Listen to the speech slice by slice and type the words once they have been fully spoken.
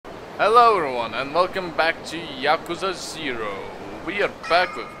Hello everyone and welcome back to Yakuza 0. We are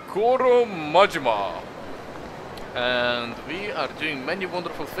back with Koro Majima. And we are doing many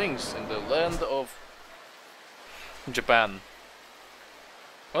wonderful things in the land of Japan.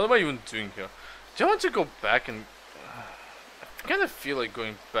 What am I even doing here? Do I want to go back and... I kind of feel like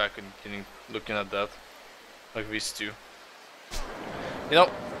going back and looking at that. Like these two. You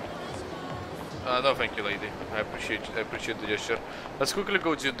know... no thank you lady, I appreciate the gesture. Let's quickly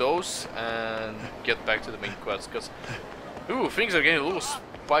go do those and get back to the main quest, because ooh, things are getting a little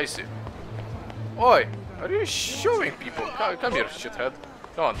spicy. Oi, are you showing people? Come here, shithead.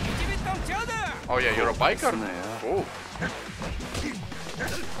 Come on. Oh yeah, you're a biker? Cool.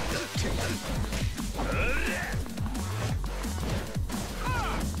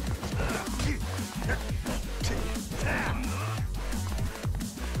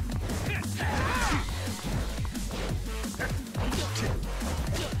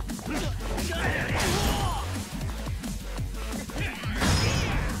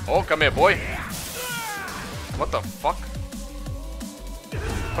 Oh, come here, boy. What the fuck?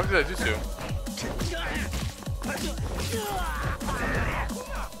 What did I do to you?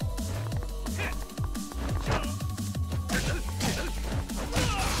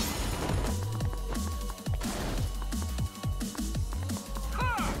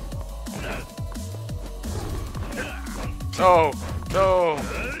 No! No!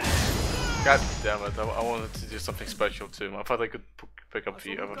 God damn it, I wanted to do something special to him. I thought I could pick up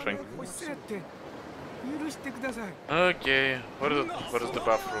the other thing. Okay, where is the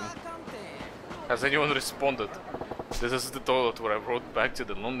bathroom? Has anyone responded? This is the toilet where I wrote back to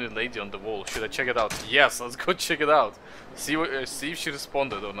the lonely lady on the wall. Should I check it out? Yes, let's go check it out. See if she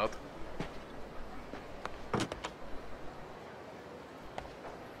responded or not.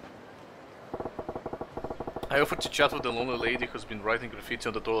 I offered to chat with the lonely lady who's been writing graffiti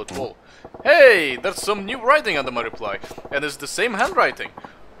on the toilet wall. Hey, there's some new writing under my reply, and it's the same handwriting.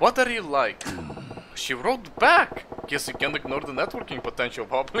 What are you like? She wrote back. Guess you can't ignore the networking potential of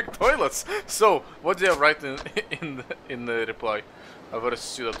public toilets. So, what do you write in the reply? I wear a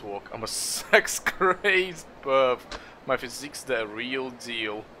suit at work. I'm a sex crazed perv. My physique's the real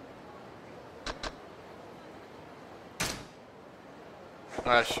deal.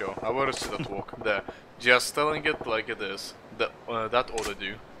 Ah, sure. I wear a suit at work. There. Just telling it like it is. That ought to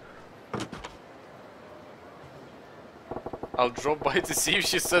do. I'll drop by to see if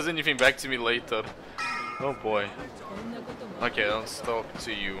she says anything back to me later. Oh boy. Okay, let's talk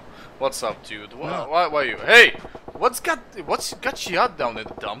to you. What's up, dude? Why are you? Hey! What's got you out down in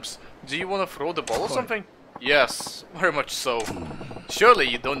the dumps? Do you want to throw the ball or something? Yes, very much so. Surely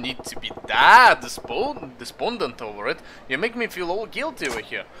you don't need to be that despondent over it. You make me feel all guilty over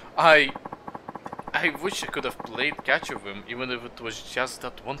here. I wish I could have played catch with him, even if it was just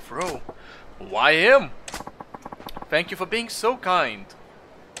that one throw. Why him? Thank you for being so kind.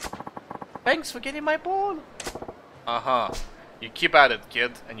 Thanks for getting my ball. Uh-huh. You keep at it,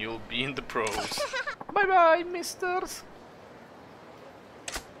 kid, and you'll be in the pros. Bye-bye, misters.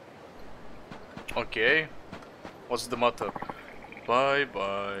 Okay. What's the matter?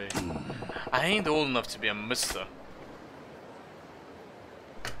 Bye-bye. I ain't old enough to be a mister.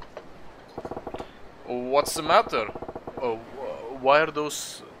 What's the matter? Oh, why are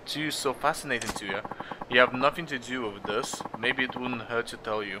those two so fascinating to you? You have nothing to do with this. Maybe it wouldn't hurt to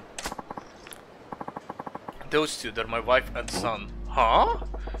tell you. Those two, they're my wife and son. Huh?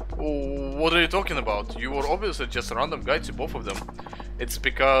 What are you talking about? You were obviously just a random guy to both of them. It's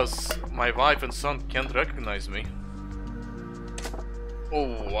because my wife and son can't recognize me. Oh,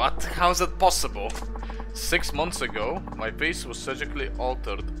 what? How's that possible? 6 months ago, my face was surgically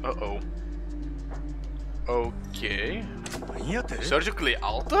altered. Uh-oh. Okay. Surgically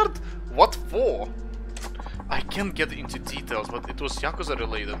altered? What for? I can't get into details, but it was Yakuza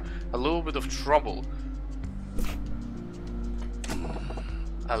related. A little bit of trouble.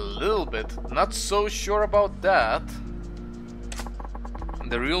 A little bit? Not so sure about that.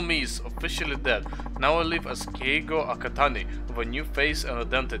 The real me is officially dead. Now I live as Keigo Akatani, with a new face and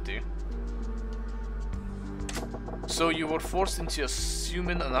identity. So you were forced into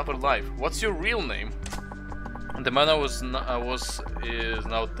assuming another life. What's your real name? The man is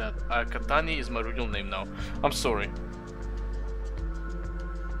now dead. Akatani is my real name now. I'm sorry.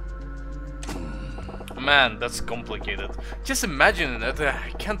 Man, that's complicated. Just imagine it.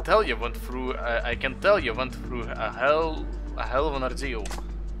 I can tell you went through a hell of an ordeal.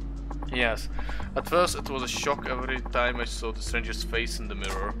 Yes. At first it was a shock every time I saw the stranger's face in the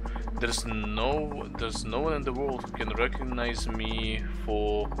mirror. There's no one in the world who can recognize me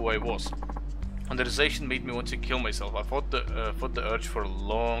for who I was. And the realization made me want to kill myself. I fought the urge for a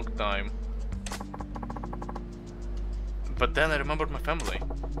long time. But then I remembered my family.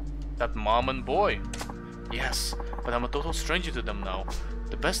 That mom and boy. Yes, but I'm a total stranger to them now.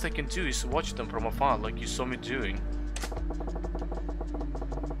 The best I can do is watch them from afar like you saw me doing.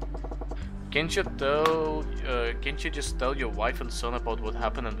 Can't you just tell your wife and son about what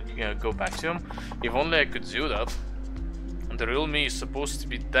happened and go back to them? If only I could do that. The real me is supposed to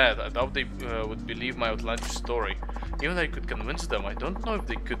be dead. I doubt they would believe my outlandish story. Even if I could convince them, I don't know if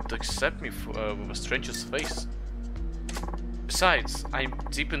they could accept me with a stranger's face. Besides, I'm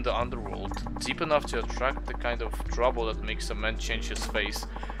deep in the underworld, deep enough to attract the kind of trouble that makes a man change his face.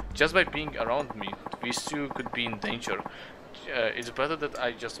 Just by being around me, these two could be in danger. It's better that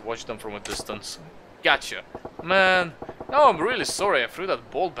I just watch them from a distance. Gotcha. Man, now I'm really sorry I threw that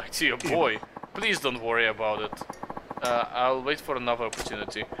ball back to your boy. Please don't worry about it. I'll wait for another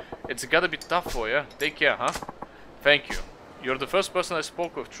opportunity. It's gotta be tough for you. Take care, huh? Thank you. You're the first person I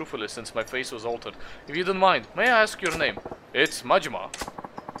spoke with truthfully since my face was altered. If you don't mind, may I ask your name? It's Majima.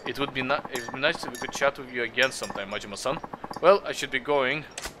 It would be nice if we could chat with you again sometime, Majima-san. Well, I should be going.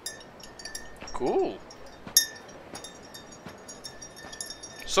 Cool.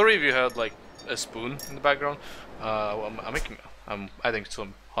 Sorry if you heard like a spoon in the background. I'm adding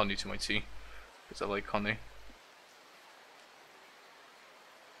some honey to my tea because I like honey.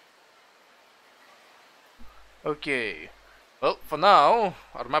 Okay, well, for now,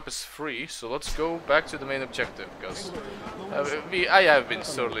 our map is free, so let's go back to the main objective, because I have been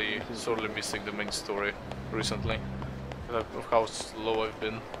sorely missing the main story recently, of how slow I've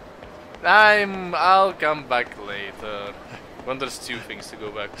been. I'll come back later, when there's two things to go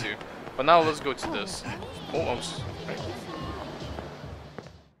back to. For now, let's go to this. Oh, I'm sorry.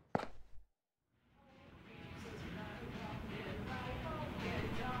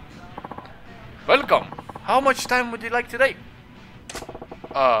 Welcome! How much time would you like today?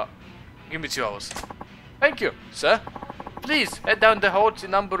 Give me 2 hours. Thank you, sir. Please head down the hall to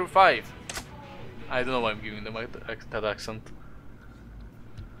number 5. I don't know why I'm giving them that accent.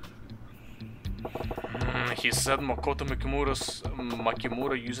 He said Makoto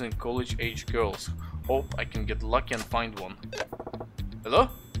Makimura using college-age girls. Hope I can get lucky and find one. Hello?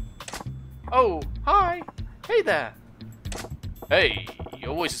 Oh, hi. Hey there. Hey,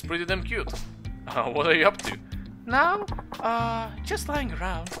 your voice is pretty damn cute. What are you up to? Now, just lying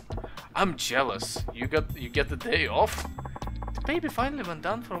around. I'm jealous. You get the day off? The baby finally went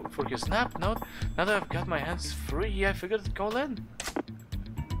down for his nap. Now that I've got my hands free, I figured I'd call in.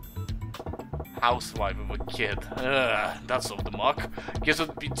 Housewife of a kid. That's off the mark. Guess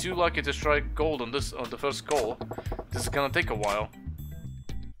I'd be too lucky to strike gold on the first call. This is gonna take a while.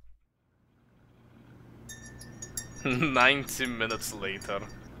 90 minutes later.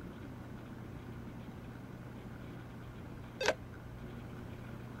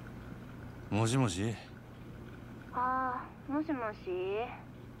 Moshi. ああ、もしもし。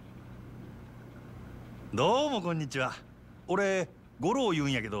どうもこんにちは。俺、五郎言う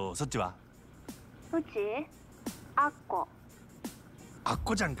んやけど、そっちは？うち？あっこ。あっ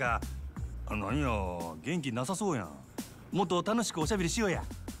こちゃんか。何や、元気なさそうやん。もっと楽しくおしゃべりしようや。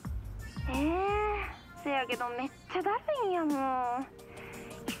せやけどめっちゃだるいんやもん。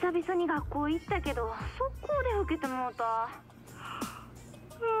久々に学校行ったけど、速攻で受けてもうた。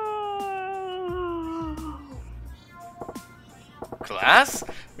Class?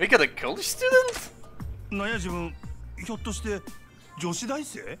 We got a college student? なんや自分、ひょっとして女子大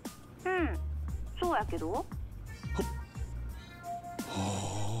生？うん、そうやけど。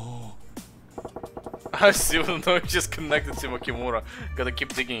I still don't know if she's connected to Makimura. Gotta keep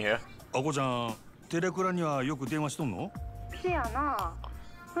digging here. あこちゃん、テレクラにはよく電話しとんの？せやな。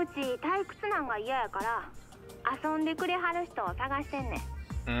うち退屈なんが嫌やから遊んでくれはる人を探してんね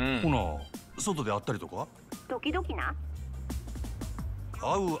ん。ほな、外で会ったりとか？時々な。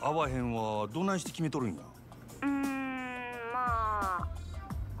会う会わへんはどないして決めとるんや？まあ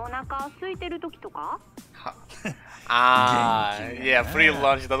お腹空いてる時とか。Yeah, free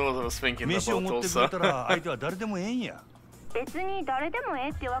lunch. That was what I was thinking about also. 飯を持ってくれたら相手は誰でもええんや。別に誰でもええ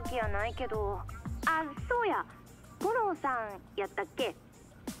ってわけやないけど。あ、そうや。五郎さんやったっけ？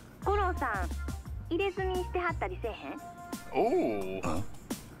五郎さん入れ墨してはったりせえへん？おお。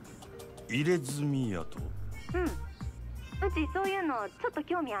入れ墨やと？うん。うちそういうのちょっと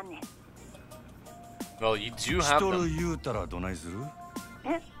興味あんねん。Well, you do have しとる言うたらどないする？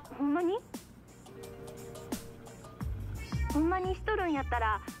え、ほんまに？ほんまにしとるんやった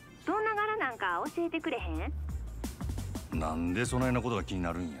らどんな柄なんか教えてくれへん？なんでそないなことが気に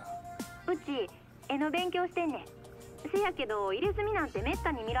なるんや？うち絵の勉強してんねん。せやけど入れ墨なんてめっ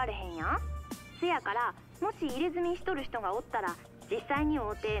たに見られへんやん。せやからもし入れ墨しとる人がおったら実際に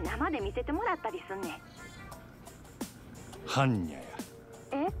会うて生で見せてもらったりすんねん。ハンニャや。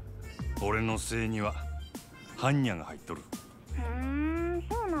え？俺のせいにはハンニャが入っとる。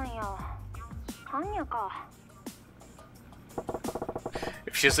そうなんや。ハンニャか。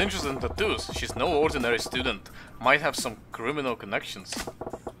If she's interested in tattoos, she's no ordinary student. Might have some criminal connections.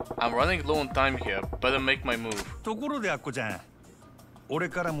 I'm running low on time here. Better make my move. ところでアッコちゃん、俺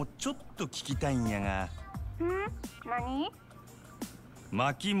からもちょっと聞きたいんやが。何？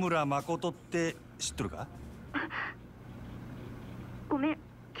牧村誠って知っとるか？ごめん、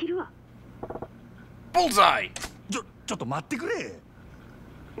切るわ。Bullseye! ちょっと待ってくれ。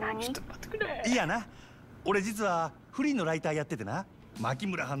何？ちょっと待ってくれ。いやな、俺実はフリーのライターやっててな、牧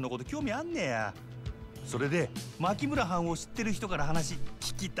村藩のこと興味あんねや。それで牧村藩を知ってる人から話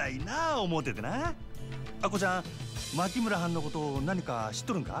聞きたいなあ思っててな。あこちゃん、牧村藩のことを何か知っ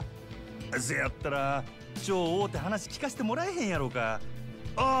とるんか？せやったら超大手話聞かせてもらえへんやろうか。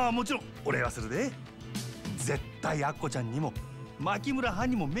ああ、もちろん俺はするで。絶対あっこちゃんにも牧村藩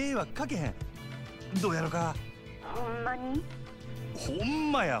にも迷惑かけへん。どうやろか？ほんまに？ほ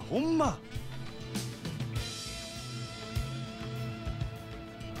んまや、ほんま。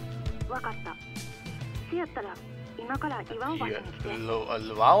わかった。せやったら今から岩尾橋に来て。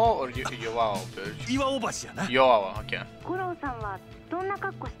Luau or Yuao? 岩尾橋やな。Yuao, okay. 五郎さんはどんな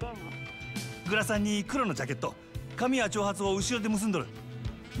格好してんの？グラサンに黒のジャケット、髪や長髪を後ろで結んどる。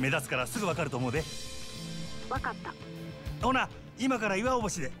目立つからすぐわかると思うで。わかった。ほな、今から岩尾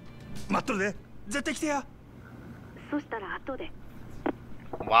橋で待っとるで。絶対来てや。そしたら後で。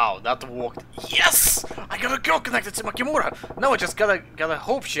Wow, that worked. Yes! I got a girl connected to Makimura. Now I just gotta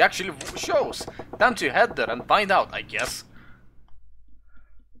hope she actually shows. Time to head there and find out, I guess.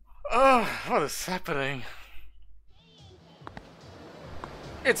 What is happening?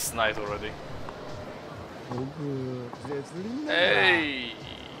 It's night already. Hey!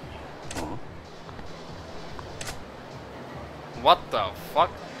 What the fuck?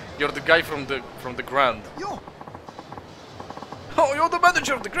 You're the guy from the Grand. Yo! Oh, you're the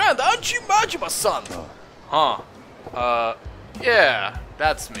manager of the Grand, aren't you, Majima-san? Huh. Yeah,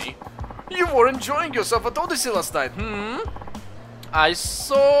 that's me. You were enjoying yourself at Odyssey last night, I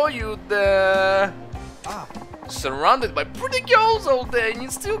saw you there. Surrounded by pretty girls all day, and you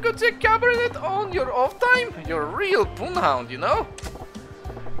still got your cabaret on your off time? You're a real poonhound, you know?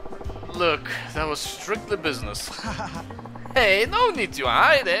 Look, that was strictly business. Hey, no need to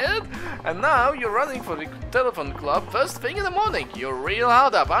hide it. And now you're running for the telephone club first thing in the morning. You're real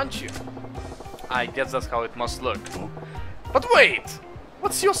hard up, aren't you? I guess that's how it must look. But wait!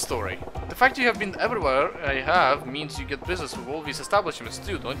 What's your story? The fact you have been everywhere I have means you get business with all these establishments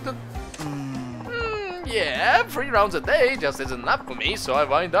too, don't it? Yeah, 3 rounds a day just isn't enough for me, so I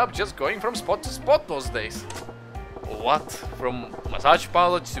wind up just going from spot to spot those days. What? From massage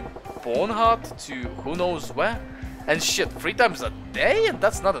parlor to porn hut to who knows where? And shit, 3 times a day? And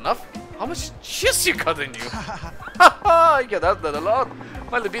that's not enough? How much jizz you got in you? Haha, I get asked that a lot.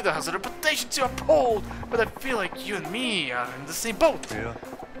 My libido has a reputation to uphold, but I feel like you and me are in the same boat. Yeah.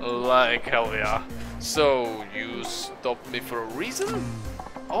 Like hell yeah. So, you stopped me for a reason?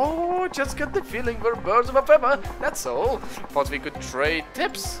 Oh, just got the feeling we're birds of a feather, that's all. Thought we could trade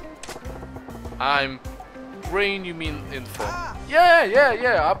tips. I'm praying you mean info.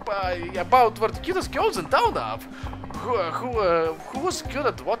 Yeah, about where the cutest girls in town are. Who was good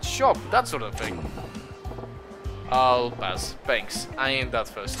at what shop, that sort of thing. I'll pass, thanks, I ain't that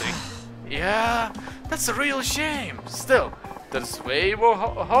thirsty. Yeah, that's a real shame. Still, there's way more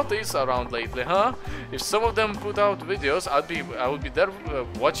hotties around lately, huh? If some of them put out videos, I would be there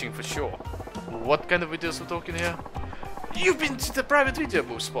watching for sure. What kind of videos we're talking here? You've been to the private video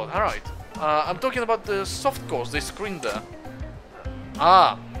booth spot, alright. I'm talking about the softcores they screened there.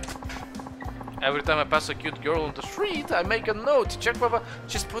 Every time I pass a cute girl on the street, I make a note to check whether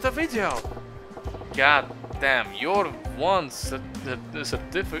she's put a video out. God damn, you're one certifiable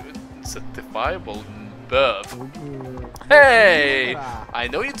perv. Hey! I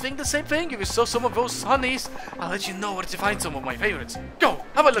know you'd think the same thing if you saw some of those honeys. I'll let you know where to find some of my favorites. Go,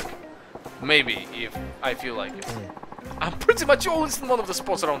 have a look. Maybe, if I feel like it. I'm pretty much always in one of the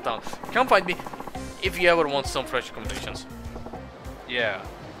spots around town. Come find me if you ever want some fresh accommodations. Yeah.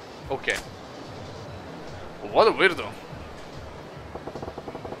 Okay. What a weirdo.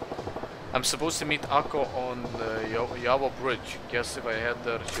 I'm supposed to meet Akko on the Yawa bridge. Guess if I head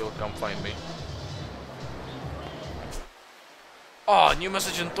there, she'll come find me. Oh, new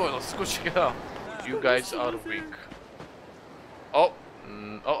message in toilet. Let's go check it out. You guys are weak. Oh.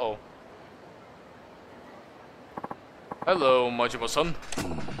 Uh-oh. Hello, Majima-san.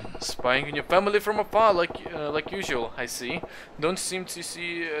 Spying on your family from afar, like usual. I see. Don't seem to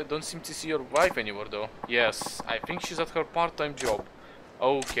see your wife anywhere, though. Yes, I think she's at her part-time job.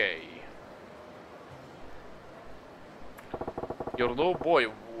 Okay. Your little boy,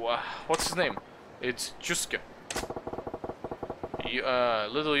 what's his name? It's Yusuke.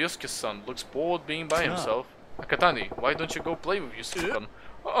 Little Yusuke's son looks bored being by himself. Akatani, why don't you go play with Yusuke-kun?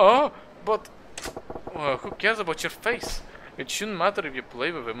 But who cares about your face? It shouldn't matter if you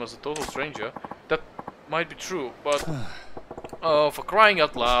play with him as a total stranger. That might be true, but oh, for crying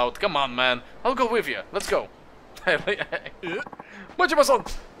out loud! Come on, man! I'll go with you. Let's go. Majima-san,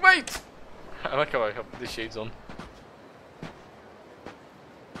 wait! I like how I have the shades on.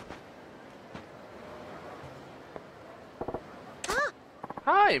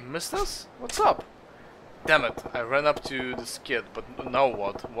 Hi, misters. What's up? Damn it! I ran up to this kid, but now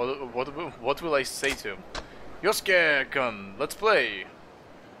what? What will I say to him? Yusuke-kun, let's play.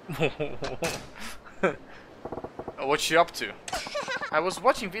 What's she up to? I was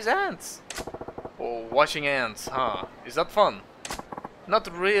watching these ants. Oh, watching ants, huh? Is that fun? Not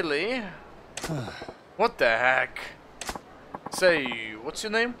really. What the heck? Say, what's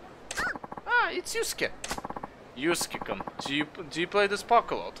your name? It's Yusuke. Yusuke-kun, do you play this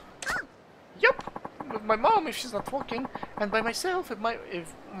park a lot? Yup. With my mom if she's not working, and by myself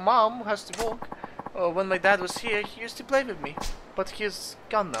if mom has to work. When my dad was here, he used to play with me, but he's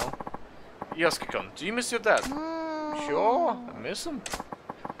gone now. Yusuke-kun, do you miss your dad? Sure, I miss him.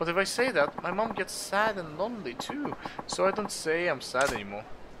 But if I say that, my mom gets sad and lonely too, so I don't say I'm sad anymore.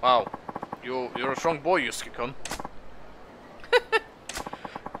 Wow, you're a strong boy, Yusuke-kun.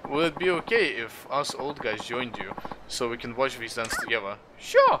 Will it be okay if us old guys joined you, so we can watch these dance together?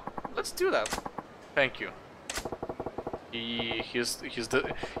 Sure, let's do that. Thank you. He is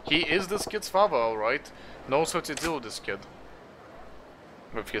this kid's father, alright. Knows how to deal with this kid.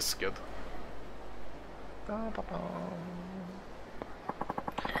 With his kid. I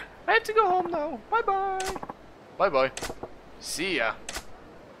have to go home now. Bye bye. Bye bye. See ya.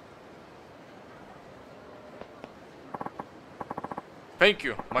 Thank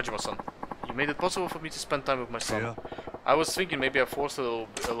you, Majima-san. You made it possible for me to spend time with my son. Yeah. I was thinking maybe I forced a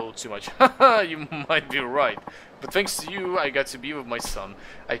little too much. Haha, you might be right. But thanks to you, I got to be with my son.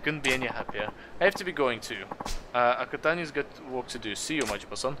 I couldn't be any happier. I have to be going too. Akatani's got work to do. See you,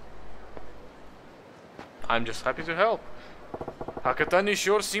 Majima-san. I'm just happy to help. Akatani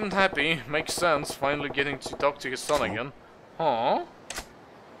sure seemed happy. Makes sense, finally getting to talk to his son again. Huh?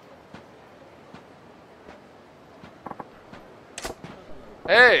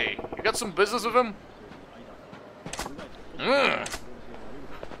 Hey, you got some business with him?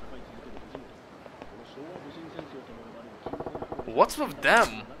 What's with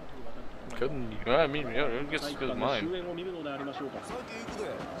them? Couldn't you? I mean, yeah, I guess it's mine.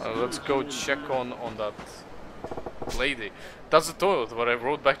 Let's go check on that lady. That's the toilet where I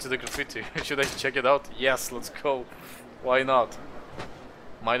wrote back to the graffiti. Should I check it out? Yes, let's go. Why not?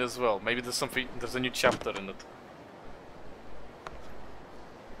 Might as well. Maybe there's a new chapter in it.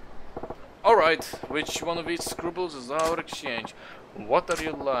 Alright, which one of these scribbles is our exchange? What are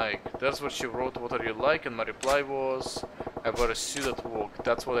you like? That's what she wrote, what are you like? And my reply was, I wear a suit at work.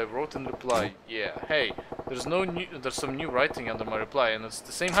 That's what I wrote in reply. Yeah, hey, there's some new writing under my reply, and it's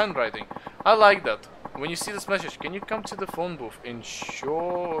the same handwriting. I like that. When you see this message, can you come to the phone booth in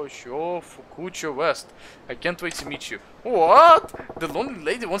Fukucho West? I can't wait to meet you. What? The lonely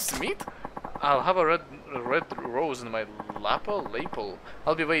lady wants to meet? I'll have a red rose in my lapel.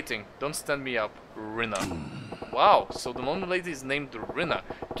 I'll be waiting. Don't stand me up. Rina. Wow, so the lonely lady is named Rina.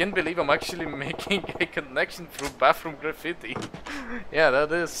 Can't believe I'm actually making a connection through bathroom graffiti. Yeah,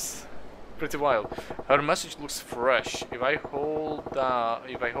 that is pretty wild. Her message looks fresh. If I hold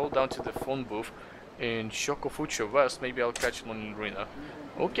down to the phone booth in Shokofucho West, maybe I'll catch lonely Rina.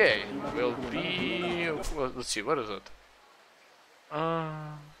 Okay, will be. Well, let's see, what is it?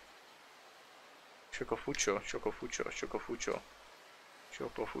 Shokofucho.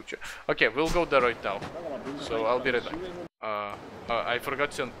 Okay, we'll go there right now. So I'll be right back. I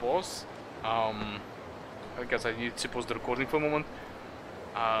forgot to unpause. I guess I need to pause the recording for a moment.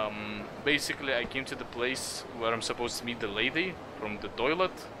 Basically, I came to the place where I'm supposed to meet the lady from the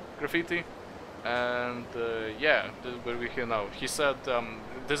toilet graffiti. And yeah, where we're here now. He said,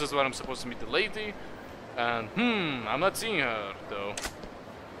 this is where I'm supposed to meet the lady. And I'm not seeing her though.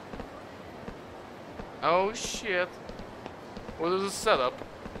 Oh shit. What is the setup?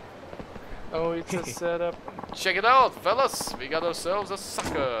 Oh, it's a setup. Check it out, fellas. We got ourselves a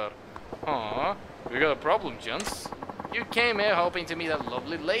sucker. Aw, we got a problem, gents. You came here hoping to meet a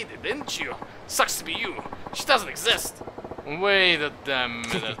lovely lady, didn't you? Sucks to be you. She doesn't exist. Wait a damn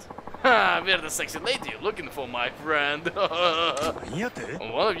minute. Ha, we're the sexy lady you're looking for, my friend.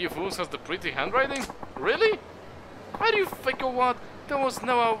 One of you fools has the pretty handwriting? Really? How do you figure what? There was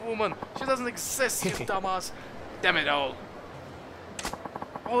never a woman. She doesn't exist, you dumbass. Damn it all.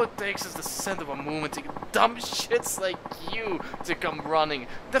 All it takes is the scent of a moment to get dumb shits like you to come running.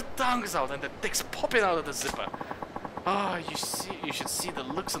 Their tongues out and their dicks popping out of the zipper. Ah, you should see the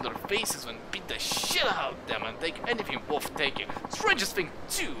looks on their faces when beat the shit out of them and take anything worth taking. Strangest thing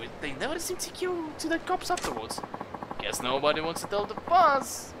too, they never seem to you to the cops afterwards. Guess nobody wants to tell the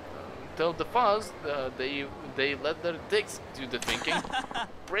fuzz. They let their dicks do the thinking.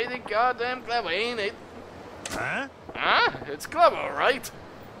 Pretty goddamn clever, ain't it? Huh? Huh? It's clever, right?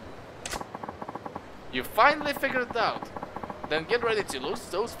 You finally figured it out. Then get ready to lose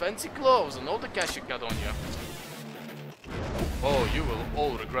those fancy clothes and all the cash you got on you. Oh, you will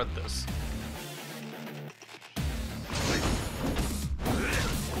all regret this.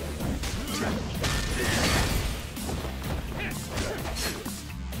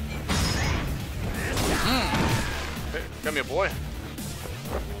 Hey, come here, boy.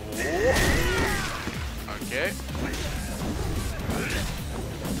 Okay.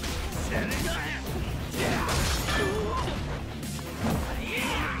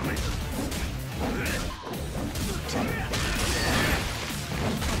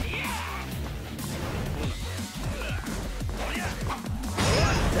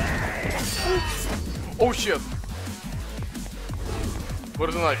 Oh shit!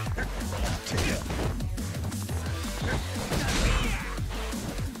 Where's the knife?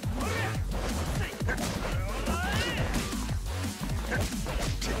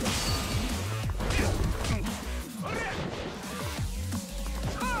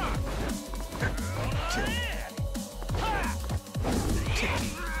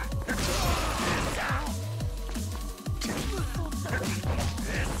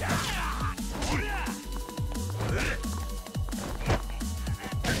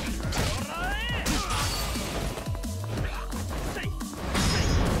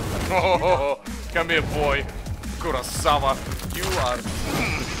 Oh, come here, boy. Kurosawa, you are.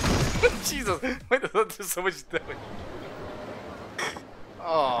 Jesus, why does that do so much damage?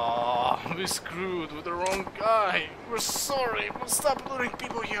 Oh, we screwed with the wrong guy. We're sorry. We'll stop luring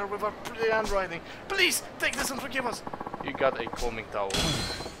people here with our pretty handwriting. Please take this and forgive us. You got a calming towel.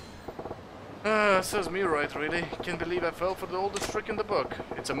 Says me right, really. Can't believe I fell for the oldest trick in the book.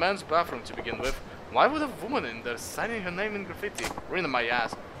 It's a man's bathroom to begin with. Why would a woman in there signing her name in graffiti? Rina, my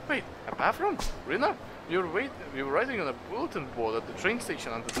ass. Wait, a bathroom? Rina? You were writing on a bulletin board at the train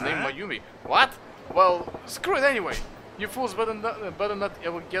station under the name Mayumi. What? Well, screw it anyway. You fools better not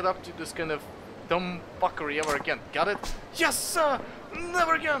ever get up to this kind of dumb fuckery ever again. Got it? Yes, sir!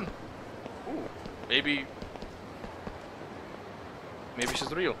 Never again! Ooh, maybe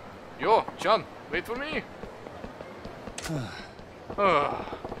she's real. Yo, John, wait for me!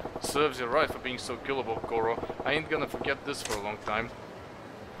 Serves you right for being so gullible, Goro. I ain't gonna forget this for a long time.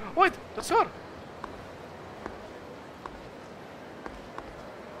 Wait, that's her!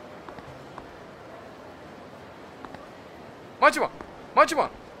 Machima! Machima!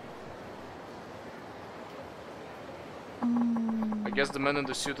 I guess the man in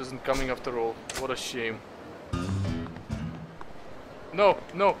the suit isn't coming after all. What a shame. No,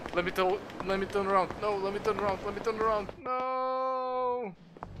 no, let me turn around. No, let me turn around. No!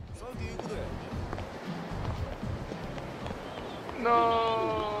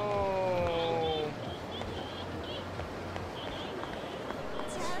 No!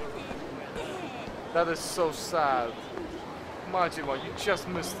 That is so sad. Majima, you just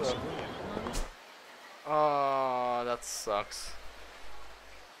missed her. Ah, that sucks.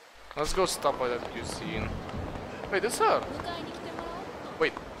 Let's go stop by that new scene. Wait, it's her.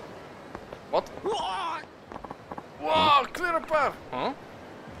 Wait. What? Whoa, clear a path. Huh?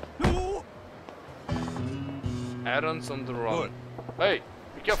 Errands on the run. Hey,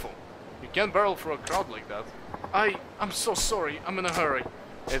 be careful. You can't barrel through a crowd like that. I'm so sorry. I'm in a hurry.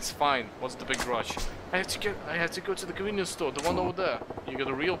 It's fine. What's the big rush? I had to go to the convenience store, the one over there. You got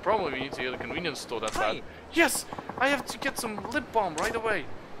a real problem if you need to get a convenience store that bad. Yes! I have to get some lip balm right away.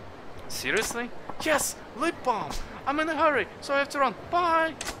 Seriously? Yes! Lip balm! I'm in a hurry, so I have to run.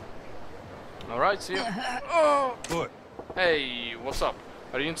 Bye! Alright, see ya. Oh! What? Hey, what's up?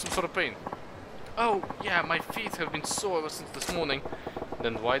 Are you in some sort of pain? Oh, yeah, my feet have been sore ever since this morning.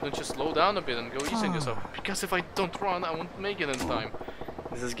 Then why don't you slow down a bit and go easy on yourself? Because if I don't run, I won't make it in time.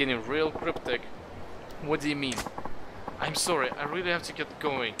 This is getting real cryptic. What do you mean? I'm sorry, I really have to get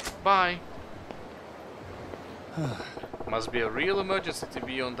going. Bye! Must be a real emergency to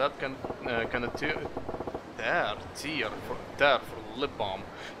be on that kind of tier for lip balm.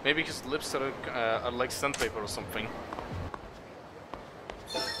 Maybe his lips are like sandpaper or something.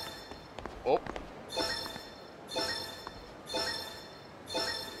 Oh.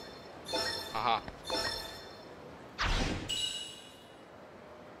 Aha.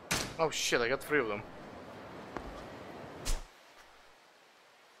 Oh shit, I got 3 of them.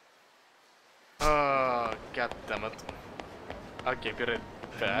 God damn it. Okay, be right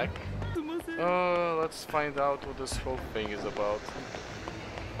back. Let's find out what this whole thing is about.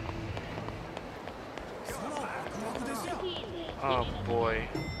 Oh boy.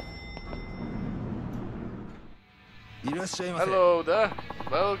 Hello there.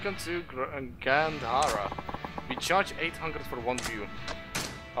 Welcome to Gandhara. We charge 800 for 1 view.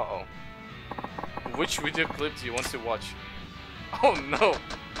 Uh-oh. Which video clip do you want to watch? Oh no!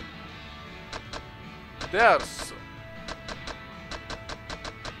 There's...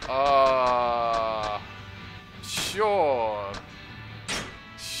 Sure.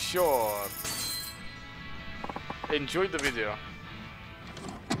 Sure. Enjoy the video.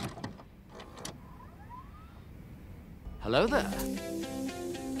 Hello there.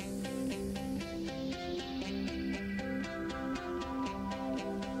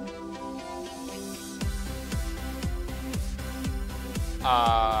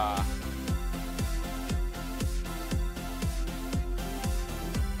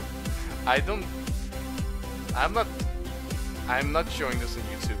 I'm not showing this on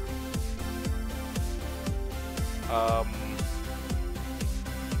YouTube.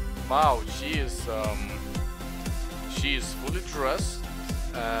 Wow, she is fully dressed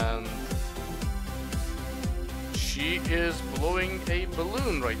and she is blowing a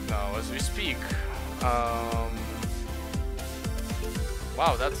balloon right now as we speak.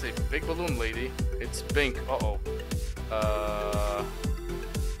 Wow, that's a big balloon, lady. It's pink. Uh-oh.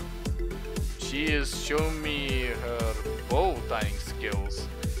 She is showing me her bow tying skills.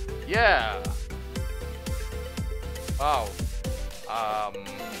 Yeah. Wow.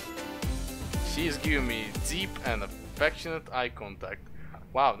 She is giving me deep and affectionate eye contact.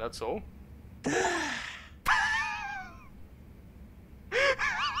 Wow, that's all. I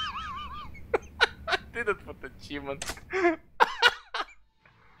did it for the achievement.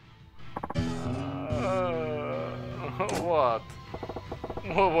 What?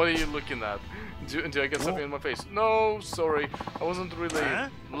 What are you looking at? Do I get something in my face? No, sorry. I wasn't really...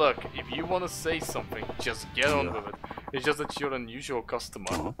 Look, if you want to say something, just get on with it. It's just that you're an unusual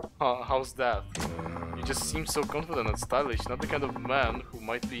customer. How's that? You just seem so confident and stylish, not the kind of man who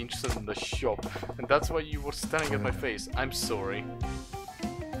might be interested in the shop. And that's why you were staring at my face. I'm sorry.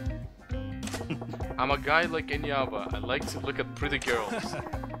 I'm a guy like any other. I like to look at pretty girls.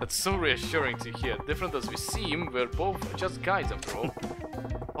 That's so reassuring to hear. Different as we seem, we're both just guys after all.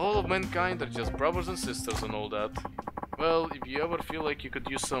 All of mankind are just brothers and sisters and all that. Well, if you ever feel like you could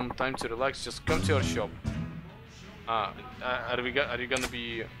use some time to relax, just come to our shop. Are you gonna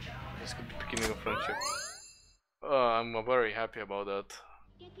be... This could be beginning of friendship. I'm very happy about that.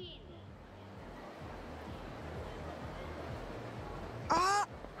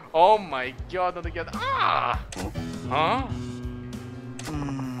 Oh my god, not again. Ah! Huh?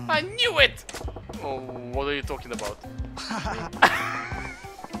 I knew it! Oh, what are you talking about?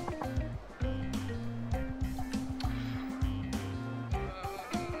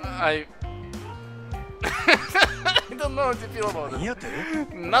 I don't know how to feel about it.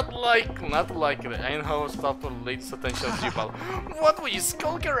 Not like the in-house stuff for latest attention people. What were you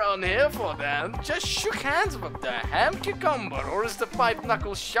skulking around here for then? Just shook hands with the ham cucumber, or is the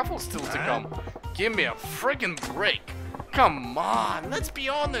 5-knuckle shuffle still to come? Give me a friggin' break. Come on, let's be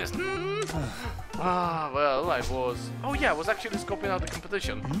honest. Well, I was actually scoping out the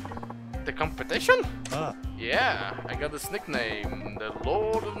competition. The competition? Yeah, I got this nickname, the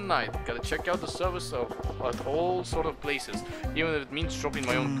Lord of the Night. Gotta check out the service at all sort of places, even if it means dropping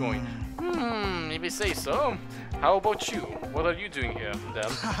my own coin. If you say so. How about you? What are you doing here, then?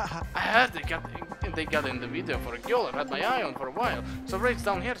 I heard they got in the video for a girl I've had my eye on for a while, so Ray's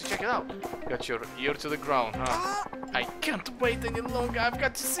down here to check it out. Got your ear to the ground, huh? I can't wait any longer, I've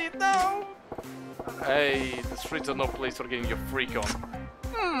got to see it now! Hey, the streets are no place for getting your freak on.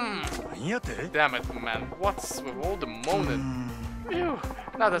 Damn it, man. What's with all the moaning? Phew.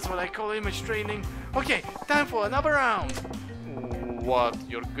 Now that's what I call image training. Okay, time for another round. What?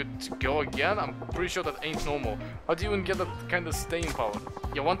 You're good to go again? I'm pretty sure that ain't normal. How do you even get that kind of staying power?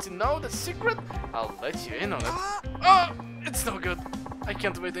 You want to know the secret? I'll let you in on it. Oh, it's no good. I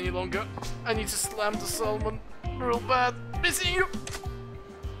can't wait any longer. I need to slam the salmon real bad. Missing you.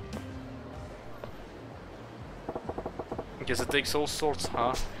 Guess it takes all sorts,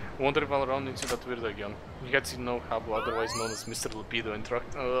 huh? Wandering around into that weird again. You get to know how, otherwise known as Mr. Libido,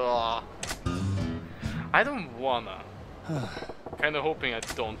 interact. I don't wanna. Kinda hoping I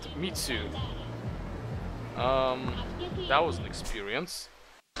don't. Me too. That was an experience.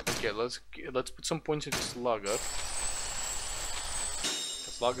 Okay, let's put some points into Slugger.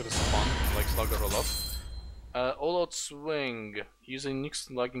 Slugger is fun. I like Slugger a lot. All out swing. Use a unique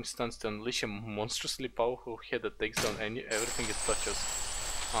slugging stance to unleash a monstrously powerful hit that takes down everything it touches.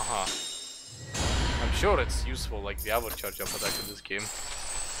 I'm sure it's useful like the other charge up attack in this game.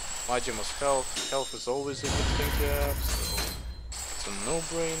 Majima's health. Health is always a good thing to have, so it's a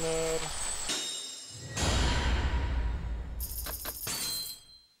no-brainer.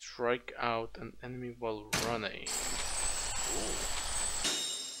 Strike out an enemy while running.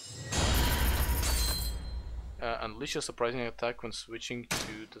 Unleash a surprising attack when switching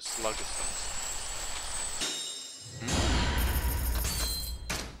to the slugger stance.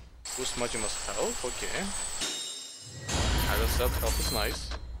 Boost Majima's health, okay. As I said, health is nice.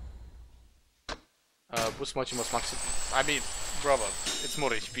 Boost Majima's max. I mean, brother, it's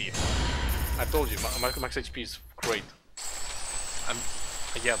more HP. I told you, max HP is great.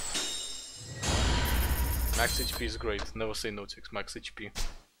 Yeah. Max HP is great. Never say no to max HP.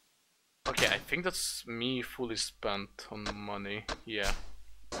 Okay, I think that's me fully spent on money. Yeah.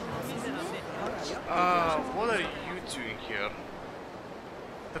 What are you doing here?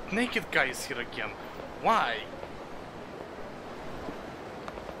 That naked guy is here again. Why?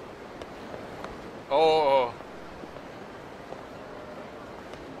 Oh.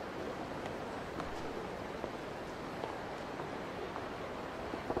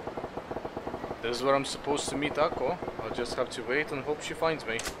 This is where I'm supposed to meet Akko. I'll just have to wait and hope she finds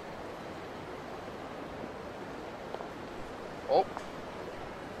me. Oh.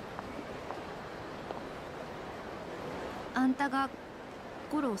 あんたが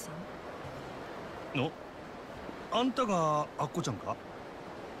五郎さん？の？あんたがアッコちゃんか？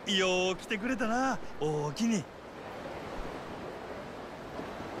よう来てくれたな。おおきに。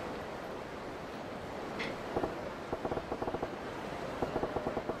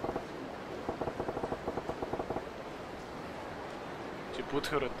Put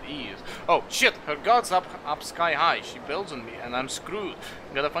her at ease. Oh shit, her guard's up sky high. She builds on me and I'm screwed.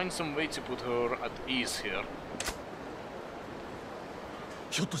 Gotta find some way to put her at ease here.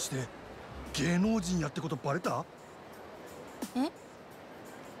 ひょっとして芸能人やってことバレた？え？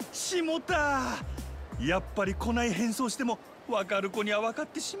しもた。やっぱり来ない変装しても分かる子には分かっ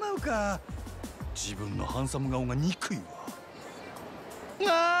てしまうか。自分のハンサム顔が憎いわ。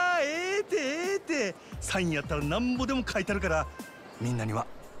ああ、ええて。サインやったらなんぼでも書いてあるから。みんなには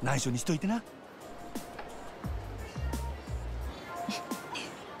内緒にしといてな。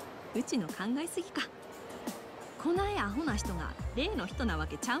うちの考えすぎか。こないアホな人が例の人なわ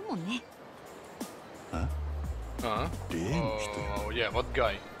けちゃうもんね。例の人？ Oh yeah, what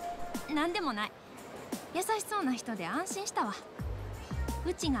guy? なんでもない。優しそうな人で安心したわ。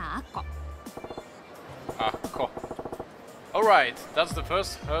うちがアッコ。Akko. Alright, that's the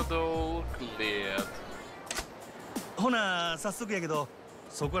first hurdle cleared. ほな早速やけど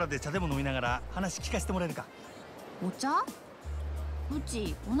そこらで茶でも飲みながら話聞かせてもらえるか？お茶？う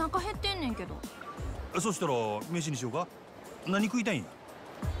ちお腹減ってんねんけど。そしたら飯にしようか？何食いたいんや？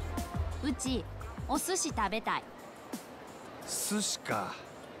うちお寿司食べたい。寿司か。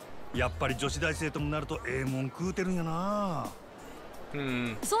やっぱり女子大生ともなるとええもん食うてるんやな。そ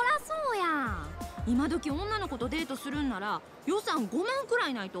らそうや。今時女の子とデートするんなら予算5万くら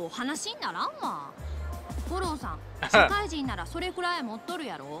いないと話にならんわ。五郎さん、社会人ならそれくらい持っとる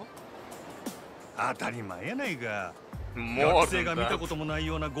やろ。当たり前やないか。 More 学生が見たこともない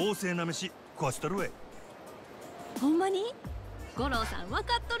ような豪勢な飯食わせたるわい。ほんまに？五郎さん分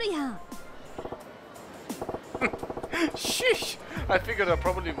かっとるやん。Sheesh! I figured I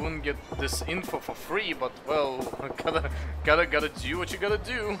probably wouldn't get this info for free, but well, gotta do what you gotta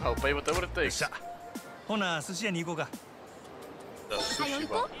do. I'll pay whatever it takes. ほな寿司屋に行こうか。 The sushi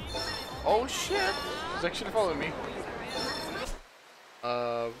bar. Oh shit! He's actually following me.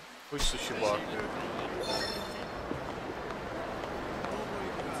 Which sushi bar?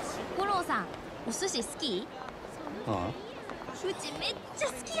 五郎さん、お寿司好き？ああ。うちめっちゃ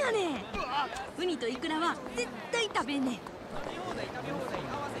好きやねん。ウニとイクラは絶対食べんねん。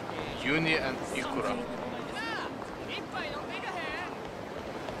Uni and Ikura.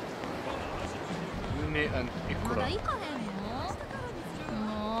 Uni and まだ Ikura. 行かへんの？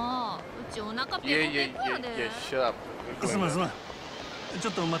もう、うちお腹ペコ Yeah, ペコや yeah, で。 yeah, shut up. We're す going まん there. すまん。ちょ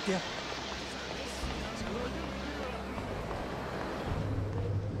っと待ってや。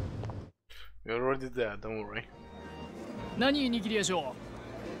We're already there, don't worry. 何握りやしょ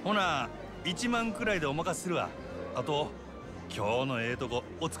ほな1万くらいでお任せするわ。あと今日のええとこ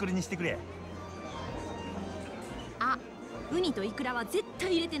お作りにしてくれ。あ、ウニとイクラは絶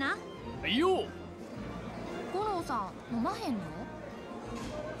対入れてな。いいよ。五郎さん飲まへんの？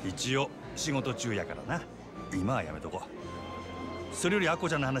一応仕事中やからな。今はやめとこう。それよりアッコ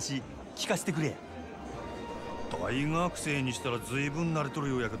ちゃんの話聞かせてくれや。大学生にしたら随分慣れとる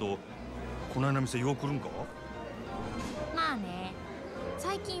ようやけど、こないな店よう来るんか？まあね、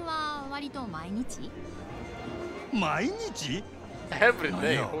最近は割と毎日。毎日？ Every なん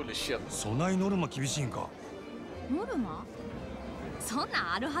day, や holy shit. そないノルマ厳しいんか？ノルマ？そんな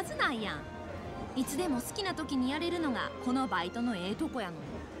んあるはずないやん。いつでも好きな時にやれるのがこのバイトのええとこやの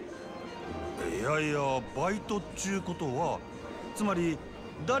に。いやいや、バイトっちゅうことはつまり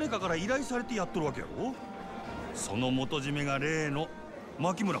誰かから依頼されてやっとるわけやろ。その元締めが例の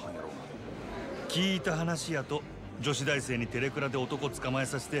牧村はんやろ。聞いた話やと女子大生にテレクラで男捕まえ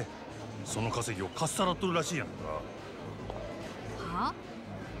させてその稼ぎをかっさらっとるらしいやんか。は？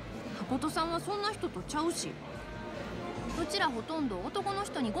誠さんはそんな人とちゃうし、うちらほとんど男の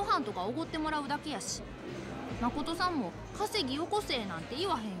人にご飯とかおごってもらうだけやし、誠さんも稼ぎよこせなんて言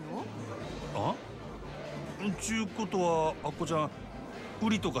わへんよ。あ？ちゅうことはアッコちゃん売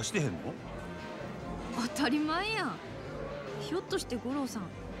りとかしてへんの？当たり前やん。ひょっとして五郎さん、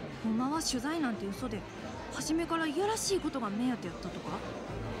ほんまは取材なんて嘘で初めからいやらしいことが目当てやったとか？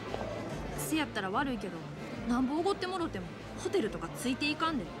せやったら悪いけど、なんぼおごってもろてもホテルとかついてい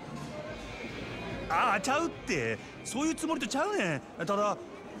かんで。ああ、ちゃうって、そういうつもりとちゃうねん。ただ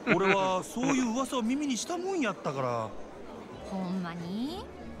俺はそういう噂を耳にしたもんやったから。ほんまに？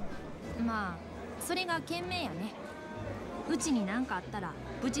まあそれが賢明やね。うちに何かあったら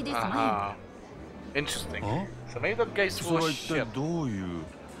無事で済まへんから。Interesting. So maybe that guy's そ full れ of は一体 shit. どういう？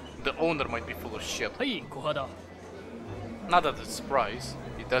 The owner might be full of shit. はい、小肌。Not that it's a surprise.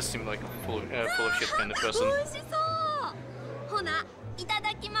 He does seem like a full of shit kind of person. 美味しそう。ほな、いただ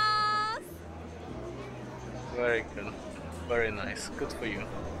きます。 Very good. Very nice. Good for you.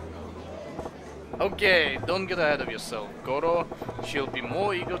 Okay, don't get ahead of yourself. Goro, she'll be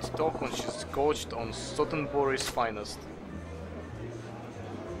more eager to talk when she's gorged on Sotenbori's finest.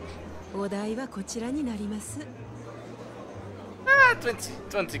 お代はこちらになります。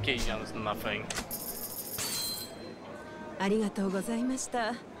20k yen is nothing. ありがとうございまし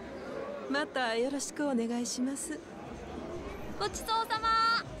た。またよろしくお願いします。ごちそうさま。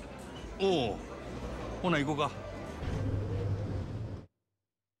おお、ほな行こうか。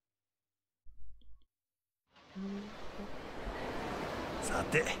さ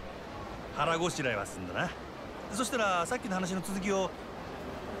て、腹ごしらえは済んだな。そしたらさっきの話の続きを。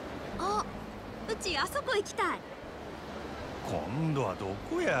あ、うちあそこ行きたい。今度はど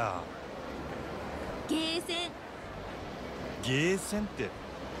こや？ゲーセン。ゲーセンって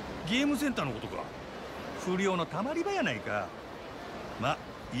ゲームセンターのことか。不良のたまり場やないか。ま、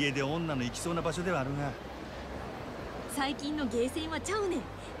家で女の行きそうな場所ではあるが。最近のゲーセンはちゃうねん。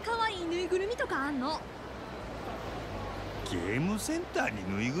かわいいぬいぐるみとかあんの。ゲームセンター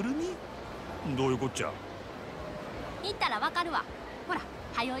にぬいぐるみ？どういうこっちゃ？行ったらわかるわ。ほら、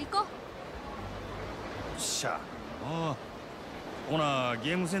はよ行こう。しゃあ。ほな、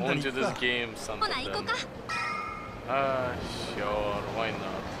ゲームセンターに Onto 行く this か。game, some ほ of な行こ them. うか。Sure, why not?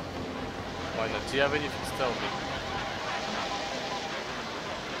 Why not? Do you have anything to tell me?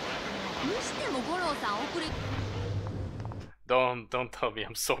 にしても五郎さん遅れ。Don't tell me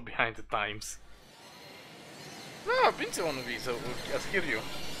I'm so behind the times. No, I've been to one of these. I'll give you.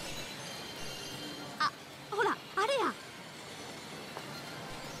 あ、ほら、あれや。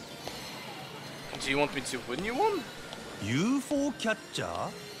Do you want me to win you one? UFO キャッチャ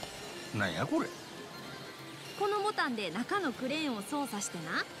ー？なんやこれ。このボタンで中のクレーンを操作して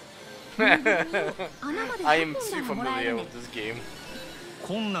な。穴まで I am 運 too んだらもらえ familiar るねん。 with this game.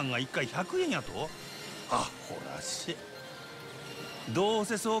 こんなんが1回100円やと？あ、ほらし。どう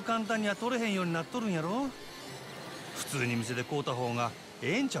せそう簡単には取れへんようになっとるんやろ。普通に店で買うた方が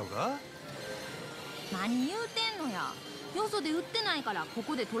ええんちゃうか？何言うてんのや。よそで売ってないからこ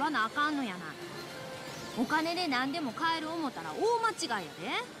こで取らなあかんのやな。お金で何でも買える思ったら大間違いやで。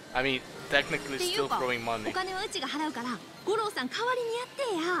I mean, technically ってい still うか、 throwing money. お金はうちが払うから五郎さん代わりにやって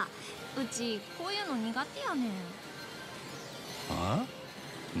や。うちこういうの苦手やねん。あ？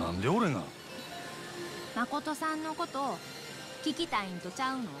なんで俺が？誠さんのこと聞きたいんとち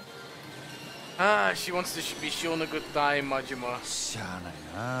ゃうの？ Ah, she wants to be shown a good time, Majima. しゃあない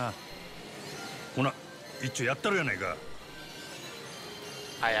な。ほな、一応やったるやないか。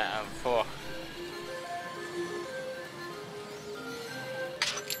I am for.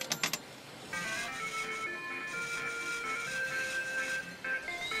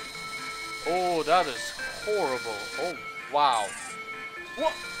 Oh, that is horrible. Oh, wow.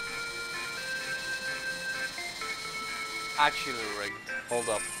 What? Actually rigged. Hold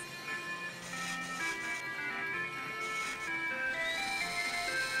up.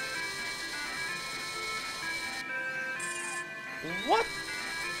 What?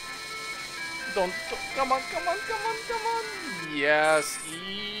 Don't, come on, come on, come on, come on. Yes,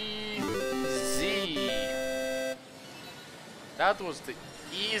 easy. That was the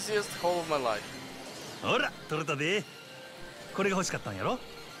easiest hole of my life. ほら、取れたで。これが欲しかったんやろ。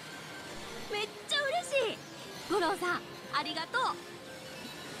めっちゃ嬉しい。五郎さん、ありがと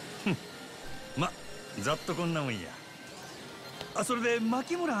う。ま、ざっとこんなもんや。あ、それで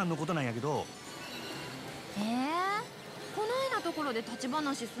牧村藩のことなんやけど。このようなところで立ち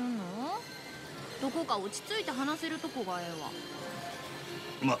話すんの？どこか落ち着いて話せるとこがええわ。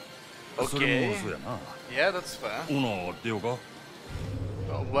ま、それもそうやな。Yeah, that's fair. ほな、出ようか。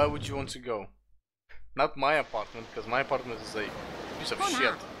Where would you want to go? Not my apartment, because my apartment is a piece of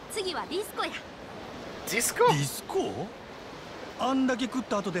shit. 次はディスコや。ディスコ？ディスコ？あんだけ食っ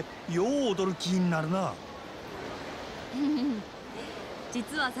た後でよう踊る気になるな。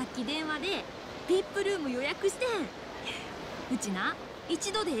実はさっき電話でVIPルーム予約してん。うちな、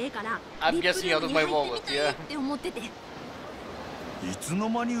一度でええからVIPルームに入ってみたいって思ってて。いつの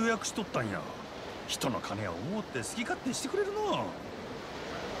間に予約しとったんや。人の金を思って好き勝手してくれるな。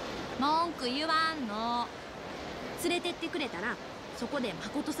文句言わんの。連れてってくれたらそこで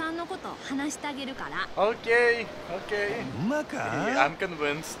誠さんのこと話してあげるから。Okay, okay. うまか。I'm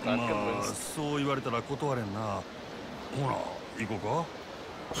convinced. I'm まあ、 convinced. そう言われたら断れんな。ほら、行こうか。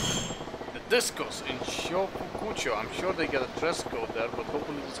The discos in Shokukucho. I'm sure they get a dress code there, but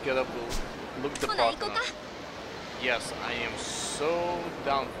hopefully this getup will look the part. Yes, I am so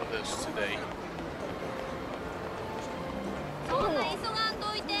down for this today. そんな急がん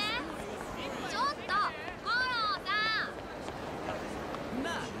といて。ちょっと、五郎さ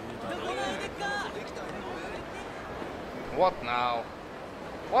ん。What now?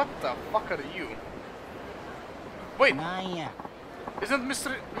 What the fuck are you? Wait, isn't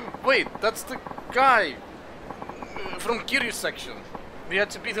Mr. Wait, that's the guy from Kiryu's section. We had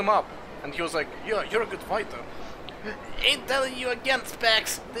to beat him up, and he was like, "Yeah, you're a good fighter." Ain't telling you again,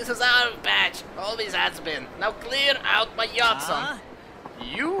 Specs. This is our badge. Always has been. Now clear out my yacht, son.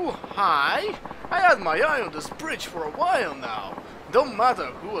 You? Hi? I had my eye on this bridge for a while now. Don't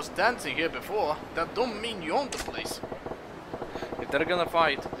matter who was dancing here before. That don't mean you own the place. If they're gonna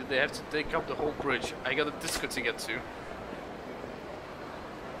fight, they have to take up the whole bridge. I got a disco to get to.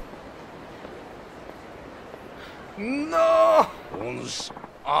 No!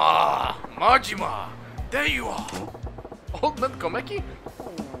 Ah, Majima! There you are! Old man Komeki?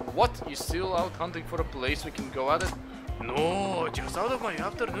 What? You still out hunting for a place we can go at it? No, just out of my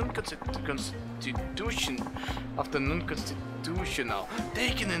afternoon constitutional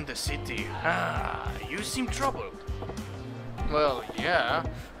taken in the city. Ah, you seem troubled. Well, yeah,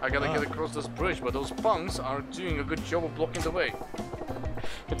 I gotta get across this bridge, but those punks are doing a good job of blocking the way.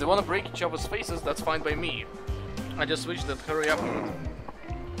 If they wanna break each other's faces, that's fine by me. I just wish they'd hurry up.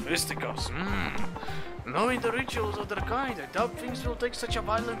 Fisticuffs, knowing the rituals of their kind, I doubt things will take such a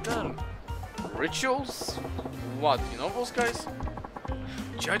violent turn. Rituals? What, you know those guys?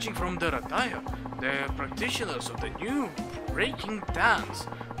 Judging from their attire, they're practitioners of the new breaking dance.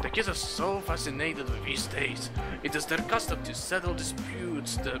 The kids are so fascinated with these days. It is their custom to settle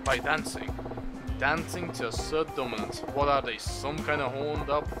disputes by dancing. Dancing to assert dominance. What are they? Some kind of horned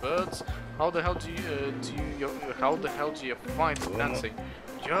up birds? How the hell do you fight dancing?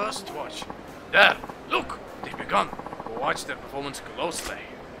 Just watch. There! Look! They've begun! Watch their performance closely.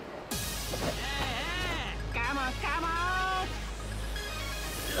 Come on, come on!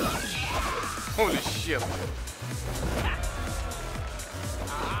 Holy shit!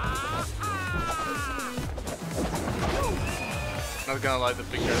 Not gonna lie, the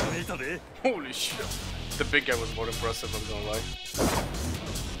big guy. Holy shit! The big guy was more impressive, not gonna lie.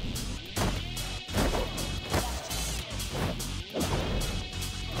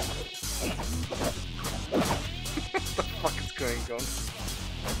 What the fuck is going on?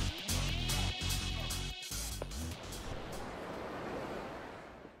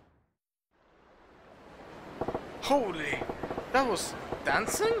 Holy! That was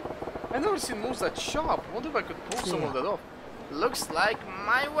dancing? I never seen moves that sharp. Wonder if I could pull some of that off. Looks like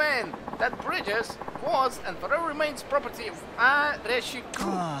my win. That bridges, was, and forever remains property of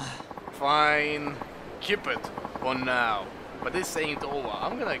Reshiku. Fine. Keep it. For now. But this ain't over.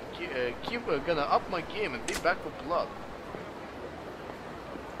 I'm gonna gonna up my game and be back for blood.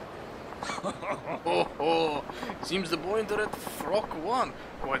 Oh, seems the boy in the red frock won.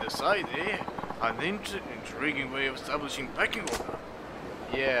 Quite a sight, eh? An intriguing way of establishing pecking order.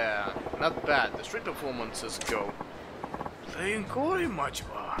 Yeah, not bad. The street performances go. Playing coy,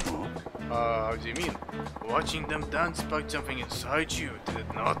 Machiba. How do you mean? Watching them dance sparked something inside you, did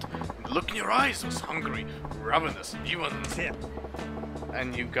it not? The look in your eyes was hungry, ravenous, even...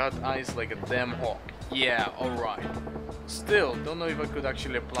 And you got eyes like a damn hawk. Yeah, alright. Still, don't know if I could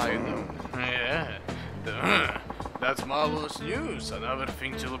actually apply it though. Yeah, that's marvelous news. Another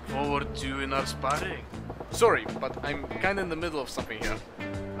thing to look forward to in our sparring. Sorry, but I'm kinda in the middle of something here.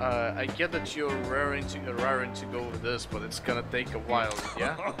 I get that you're raring to go with this, but it's gonna take a while,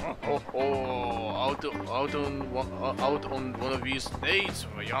 yeah? Out on one of these dates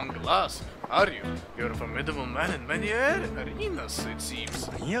with a young lass, are you? You're a formidable man in many arenas, it seems.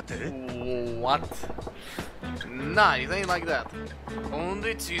 What? Nah, it ain't like that.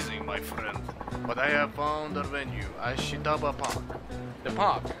 Only teasing, my friend. But I have found our venue, Ashitaba Park. The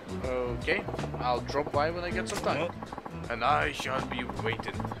park? Okay, I'll drop by when I get some time. And I shall be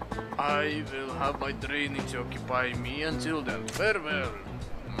waiting. I will have my training to occupy me until then. Farewell,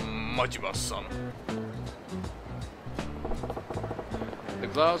 Machiba-san. The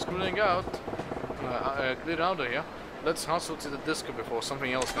clouds clearing out. Clear out of here. Let's hustle to the disco before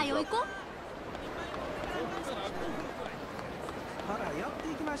something else comes up.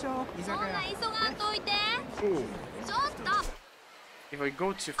 If I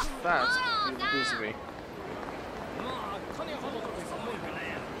go too fast, you'll lose me.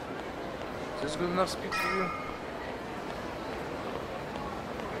 Is this good enough speed for you?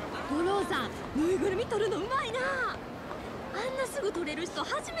 五郎さん、ぬいぐるみ取るのうまいな。あんなすぐ取れる人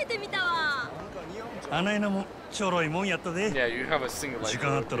初めて見たわ。あないなもちょろいもんやったで。Yeah, you have a single like 時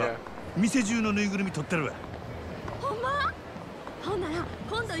間あったら店中のぬいぐるみ取ってるわ。ほんま？ほんなら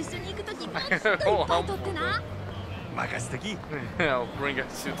今度一緒に行くときもっといっぱい取ってな。任せとき。I'll bring a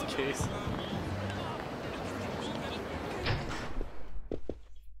suitcase.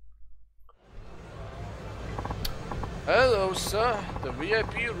 Hello, sir. The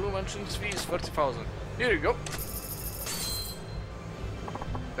VIP room entrance fee is 30,000. Here you go.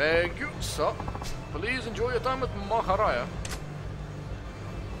 Thank you, sir. Please enjoy your time at Maharaya.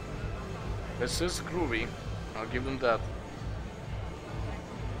 This is groovy. I'll give them that.「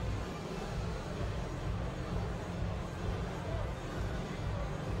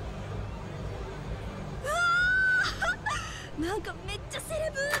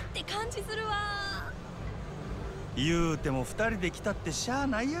言うても2人で来たってしゃあ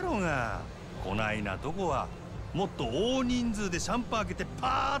ないやろうが、こないなとこはもっと大人数でシャンパン開けて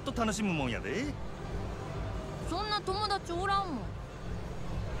パーッと楽しむもんやで。そんな友達おらんも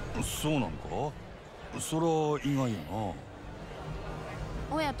ん。そうなんか？そら意外やな。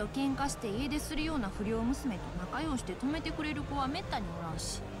親と喧嘩して家出するような不良娘と仲良して止めてくれる子はめったにおらん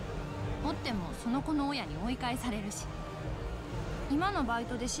し、おってもその子の親に追い返されるし。今のバイ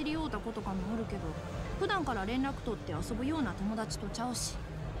トで知り合うた子とかもおるけど、普段から連絡取って遊ぶような友達とちゃうし。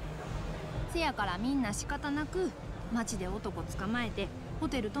せやからみんな仕方なく街で男捕まえてホ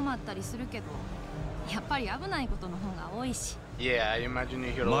テル泊まったりするけど、やっぱり危ないことの方が多いし。Yeah, I imagine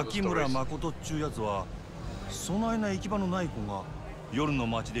you hear all the stories. 牧村誠っちゅうやつはそないな行き場のない子が夜の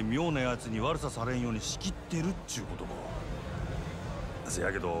街で妙なやつに悪さされんように仕切ってるっちゅうことか。せ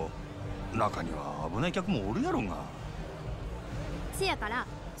やけど中には危ない客もおるやろが。せやから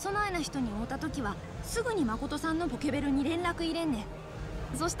そないな人に会うた時はすぐに誠さんのポケベルに連絡入れんねん。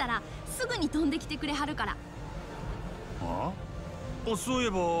そしたらすぐに飛んできてくれはるから。ああ、そういえ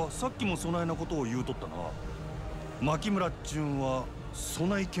ばさっきもそないなことを言うとったな。牧村っちゅんはそ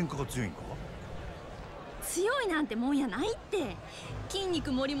ない喧嘩が強いんか？強いなんてもんやないって。筋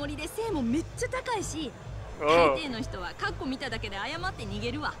肉もりもりで背もめっちゃ高いし、大抵の人はカッコ見ただけで謝って逃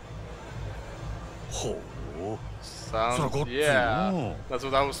げるわ。ほう。Sounds, yeah, that's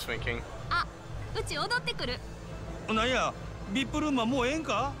what I was thinking. あ、うち踊ってくる。なんや、ビップルームはもうええん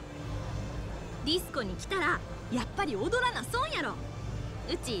か？ディスコに来たらやっぱり踊らな損やろ。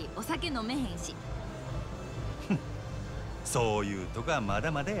うちお酒飲めへんし。そういうとこはま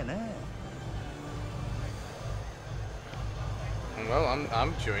だまだやな。Well,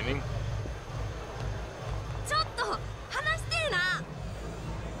 I'm joining. ちょっと話して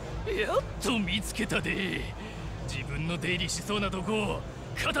えな。やっと見つけたで。自分の出入りしそうなとこ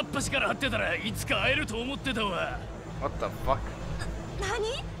片っ端から張ってたらいつか会えると思ってたわ。What the fuck?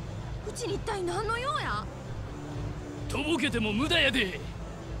 何？うちに一体何の用や？とぼけても無駄やで。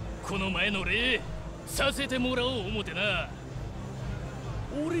この前の礼させてもらおう思てな。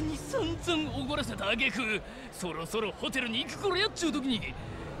俺に散々おごらせた挙句、そろそろホテルに行く頃やっちゅう時に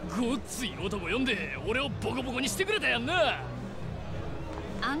ごっつい男呼んで俺をボコボコにしてくれたやんな。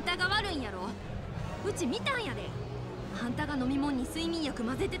あんたが悪いんやろ。うち見たんやで。あんたが飲み物に睡眠薬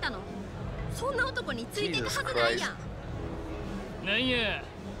混ぜてたの。そんな男についてくはずないやん。なんや、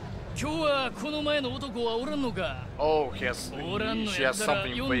今日はこの前の男はおらんのか。Oh, he has, おらんの she や has ったら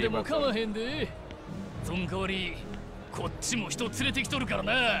something 読んで way も better. かまへんで。そん代わりこっちも人連れてきとるから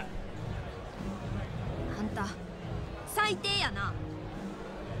な。あんた最低やな。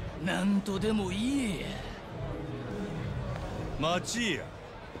なんとでも言えや。待ちや。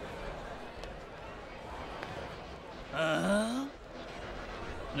あ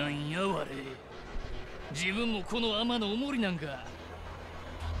あ、なんやわれ。自分もこの天のおもりなんか。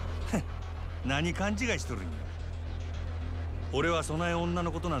何勘違いしとるんや。俺はそない女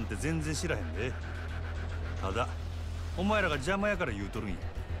のことなんて全然知らへんで。ただお前らが邪魔やから言うとるんや。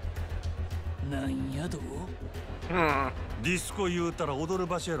なんやと？ディスコ言うたら踊る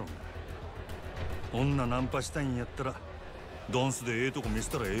場所やろ。女ナンパしたいんやったらダンスでええとこ見せ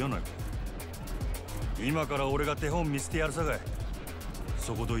たらええやないか。今から俺が手本見せてやるさかい。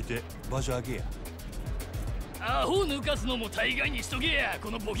そこどいて場所開けや。アホ抜かすのも大概にしとけや、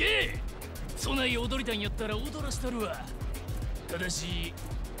このボケ。そない踊りたんやったら踊らしたるわ。ただし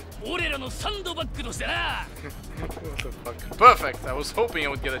俺らのサンドバッグとしてな。What the fuck? Perfect! I was hoping I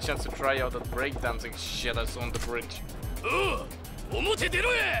would get a chance to try out that breakdancing shit that's on the bridge. おう、表出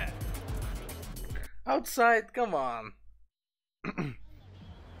ろや。Outside, come on.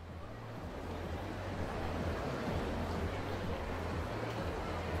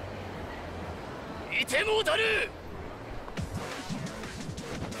 いてもうたる。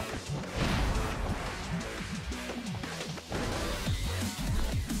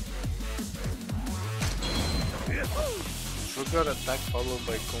Trigger attack followed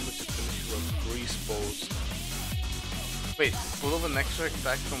by combat to finish with a freeze pose. Wait, pull off an extra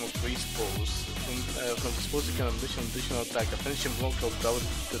attack from a freeze pose. From this pose you can unleash an additional attack. A finishing blow called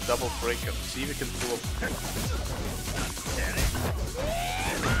the double breaker. See if you can pull off.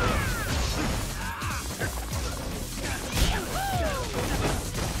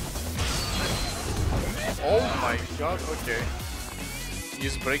 Oh my god, okay.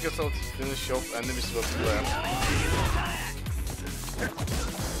 Use breakers out to finish off enemies with flare.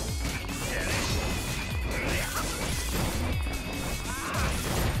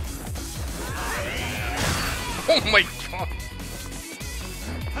 Oh my god!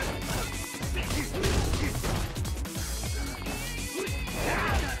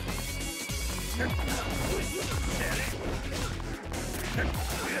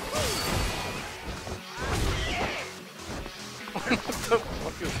 What the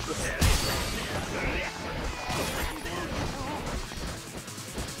fuck is this?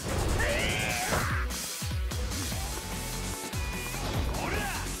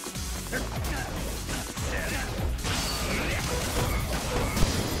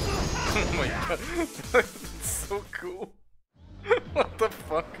 Oh my god, that's so cool. What the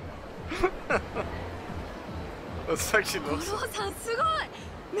fuck? That's actually 五郎 awesome. さんすごい。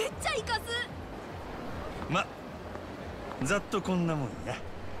めっちゃイカす。ま、ざっとこんなもんや。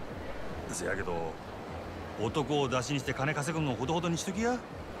せやけど男を出しにして金稼ぐのほどほどにしときや。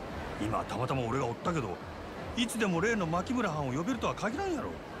今たまたま俺がおったけど、いつでも例の牧村藩を呼べるとは限らんやろ。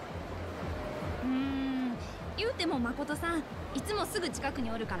言うても誠さんいつもすぐ近く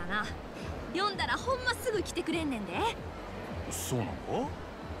におるからな。読んだらほんますぐ来てくれんねんで。そうなんか？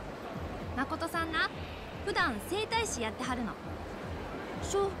誠さんな、普段整体師やってはるの。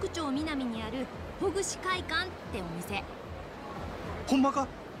笑福町南にあるほぐし会館ってお店。ほんまか？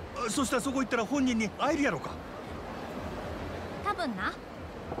そしたらそこ行ったら本人に会えるやろか。多分な。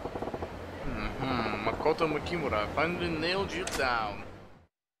Makoto Makimura finally nailed you down.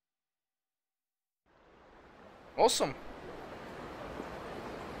 Awesome.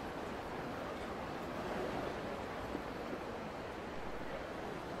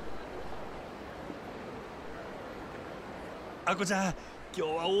 あこちゃん、今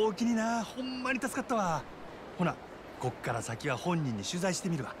日は大きにな。ほんまに助かったわ。ほな、こっから先は本人に取材して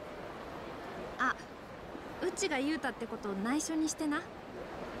みるわ。あ、うちが言うたってこと内緒にしてな。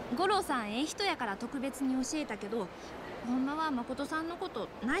五郎さんええ人やから特別に教えたけど、ほんまは誠さんのこと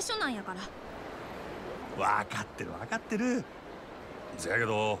内緒なんやから。分かってる分かってる。せやけ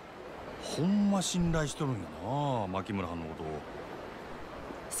どほんま信頼しとるんやな、牧村藩のことを。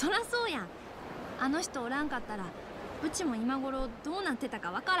そらそうやん。あの人おらんかったらうちも今頃どうなってた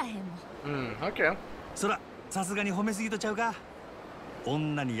か分からへんもん。Okay. そらさすがに褒めすぎとちゃうか。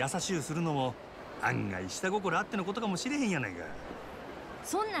女に優しゅうするのも案外下心あってのことかもしれへんやないか。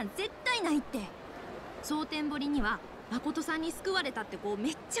そんなん絶対ないって。蒼天堀には誠さんに救われたって子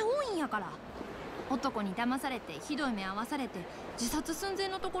めっちゃ多いんやから。男に騙されてひどい目合わされて自殺寸前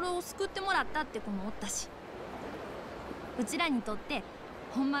のところを救ってもらったって子もおったし、うちらにとって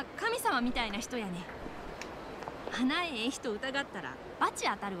ほんま神様みたいな人やね。花ええ人疑ったらバチ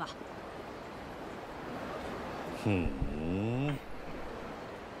当たるわ。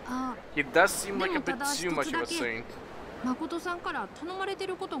あ、He does seem like a bit too much of a saint. 誠さんから頼まれて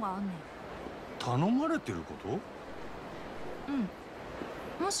ることがあんねん。頼まれてること？うん。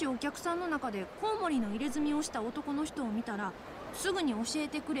もしお客さんの中でコウモリの入れ墨をした男の人を見たらすぐに教え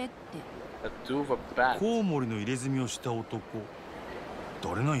てくれって。コウモリの入れ墨をした男、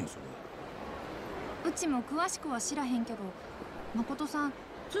誰なんやそれ？うちも詳しくは知らへんけど、誠さん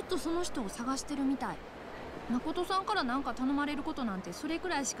ずっとその人を探してるみたい。誠さんから何か頼まれることなんてそれく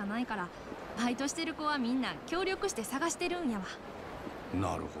らいしかないから、バイトしてる子はみんな協力して探してるんやわ。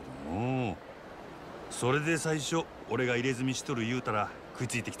なるほどの。それで最初俺が入れ墨しとる言うたら食い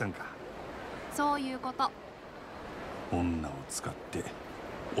ついてきたんか。そういうこと。女を使って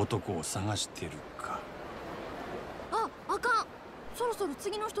男を探してるか。あ、あかん。そろそろ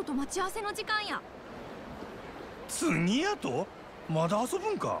次の人と待ち合わせの時間や。次やと？まだ遊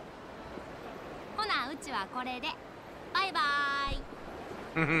ぶんか？ほな、うちはこれで。バイバ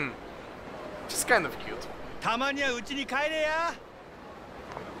ーイ。She's kind of cute. たまにはうちに帰れや。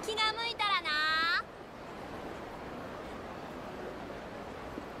気が向いたらな。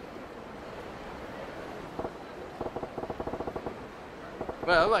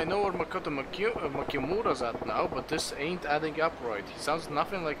Well, I know where Makimura's at now, but this ain't adding up right. He sounds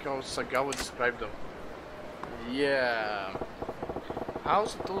nothing like how Sagawa described him. Yeah.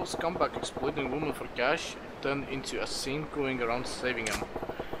 How's a total scumbag exploiting women for cash turned into a saint going around saving him?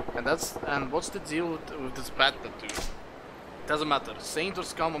 And what's the deal with this bad tattoo? Doesn't matter. Saint or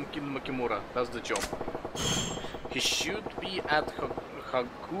scum, I'm killing Makimura. That's the job. He should be at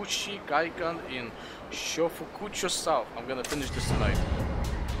Haguchi Gaikan in Shofukucho South. I'm gonna finish this tonight.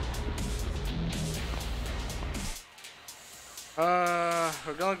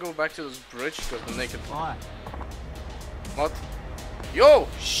 We're gonna go back to this bridge because the naked. What? Yo,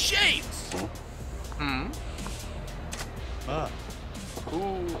 shades! Hmm?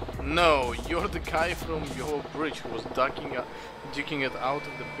 Who? No, you're the guy from your bridge who was ducking it out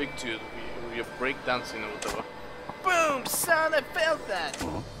of the big dude with your breakdancing or whatever. Boom, son, I felt that!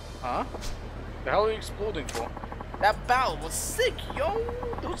 Huh? The hell are you exploding for? That battle was sick, yo!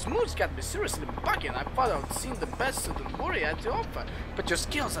 Those moves got me seriously bugging. I thought I'd seen the best of the warrior had to offer, but your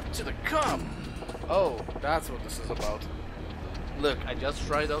skills up to the cum! Oh, that's what this is about. Look, I just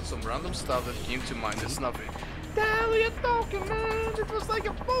tried out some random stuff that came to mind. It's nothing. The hell are you talking, man? It was like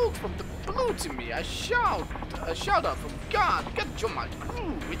a bolt from the blue to me. A shout out from God. You gotta join my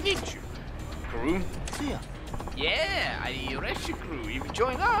crew. We need you. Crew? Yeah, I Reshi crew. If you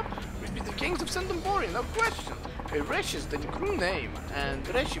join up, we'd be the kings of Sendambori, no question. Reshi is the crew name, and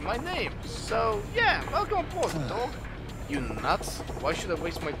Reshi my name. So yeah, welcome aboard, dog. You nuts? Why should I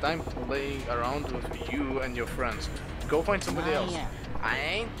waste my time playing around with you and your friends? Go find somebody else. I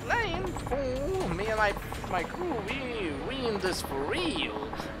ain't playing, fool. Me and my crew, we in this for real.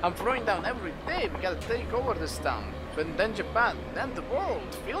 I'm throwing down every day. We gotta take over this town, then Japan, then the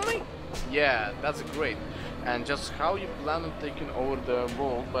world. Feel me? Yeah, that's great. And just how you plan on taking over the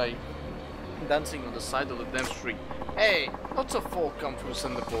world by dancing on the side of the damn street? Hey, lots of folk come through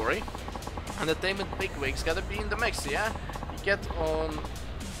Sendapore. Entertainment bigwigs gotta be in the mix, yeah?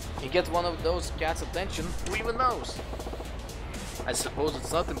 You get one of those cats' attention, who even knows? I suppose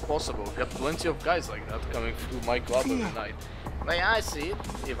it's not impossible. Got plenty of guys like that coming through my club every night. Like I see it,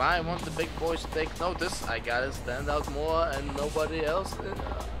 if I want the big boys to take notice, I gotta stand out more and nobody else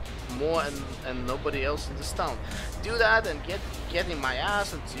in this town. Do that and getting my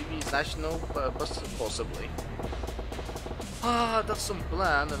ass on TV national possibly. That's some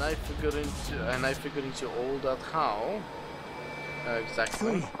plan, and I figured into all that how.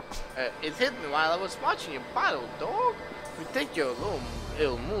 Exactly. It hit me while I was watching your battle, dog. We take your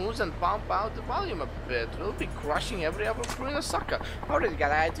little moves and pump out the volume a bit. We'll be crushing every other crew in Osaka. Already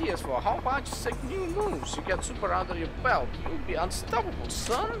got ideas for a whole bunch of sick new moves. You get super under your belt. You'll be unstoppable,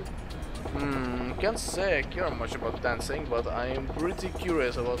 son. Can't say I care much about dancing, but I am pretty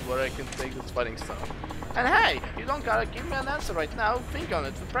curious about where I can take this fighting style. And hey, you don't gotta give me an answer right now. Think on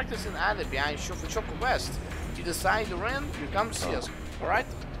it. We practice in alley behind Shofuchoku West. You decide to run, you come see us, alright?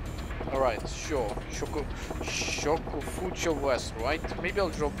 Alright, sure. Shokufucho West, right? Maybe I'll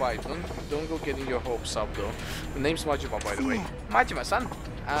drop by. Don't go getting your hopes up though. The name's Majima, by the way. Majima-san,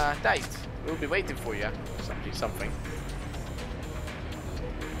 tight. We'll be waiting for you. Something.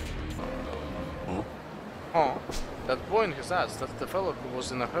 Huh? That boy in his ass, that's the fellow who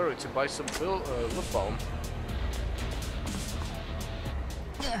was in a hurry to buy some lip balm.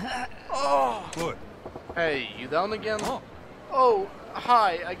 Oh! What? Hey, you down again? Oh. Oh,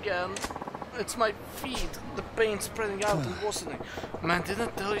 hi again. It's my feet. The pain spreading out and worsening. Man, didn't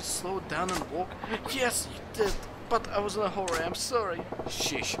I tell you to slow down and walk? Yes, you did. But I was in a hurry. I'm sorry.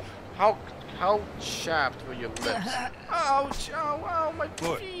 Sheesh. How chapped were your lips? Ouch! Ow! Ow! My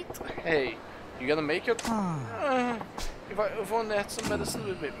feet. Hey, you gonna make it? If only I had some medicine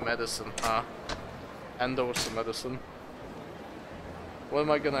with me. Medicine, huh? Hand over some medicine. What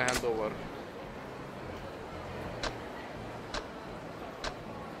am I gonna hand over?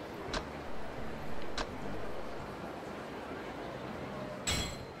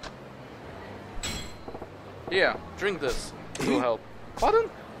 Yeah, drink this. It will help. Pardon?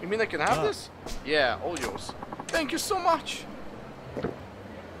 You mean I can have this? Yeah, all yours. Thank you so much.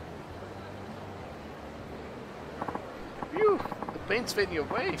 Phew, the pain's fading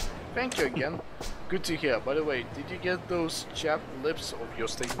away. Thank you again. Good to hear. By the way, did you get those chapped lips of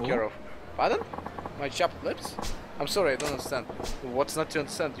yours taken care of? Pardon? My chapped lips? I'm sorry, I don't understand. What's not to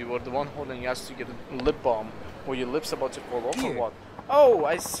understand? You were the one holding us to get a lip balm. Were your lips about to fall off or what? Oh,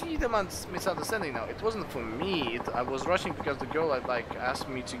 I see the misunderstanding now. It wasn't for me. I was rushing because the girl I'd like asked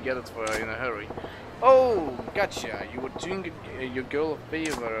me to get it for her in a hurry. Oh, gotcha. You were doing your girl a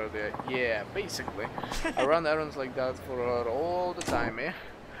favor there. Yeah, basically. I run errands like that for her all the time, eh?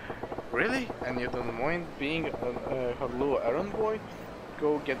 Really? And you don't mind being her little errand boy?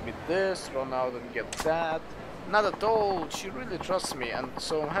 Go get me this, run out and get that. Not at all. She really trusts me, and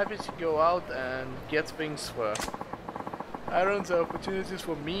so I'm happy to go out and get things for her. Errands are opportunities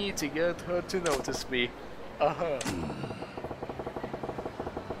for me to get her to notice me. I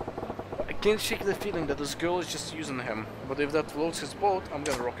can't shake the feeling that this girl is just using him, but if that floats his boat, I'm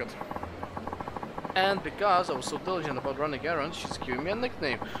gonna rock it. And because I was so diligent about running errands, she's giving me a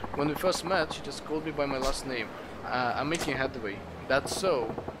nickname. When we first met, she just called me by my last name. I'm making headway. That's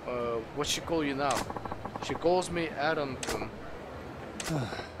so. What she call you now? She calls me Aaron-kun.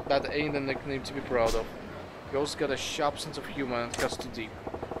 That ain't a nickname to be proud of. Girl's got a sharp sense of humor and cuts too deep.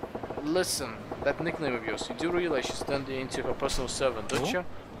 Listen, that nickname of yours, you do realize she's turned you into her personal servant, don't you?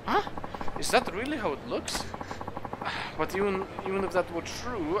 Huh? Is that really how it looks? But even if that were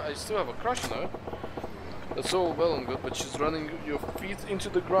true, I still have a crush on her. That's all well and good, but she's running your feet into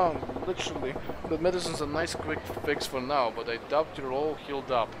the ground, literally. The medicine's a nice quick fix for now, but I doubt you're all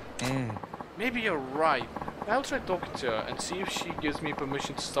healed up. Maybe you're right. I'll try talking to her and see if she gives me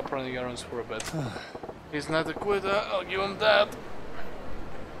permission to stop running errands for a bit. He's not a quitter, I'll give him that.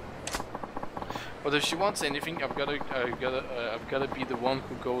 But if she wants anything, I've gotta be the one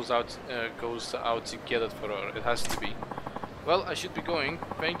who goes out to get it for her. It has to be. Well, I should be going.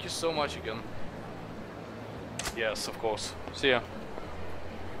 Thank you so much again. Yes, of course. See ya.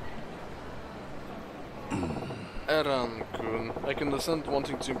 Aaron-kun, I can understand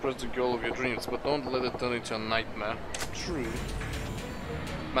wanting to impress the girl of your dreams, but don't let it turn into a nightmare. True.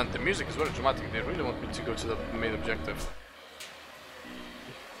 Man, the music is very dramatic. They really want me to go to the main objective.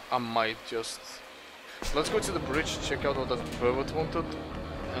 I might just... Let's go to the bridge, check out what that pervert wanted,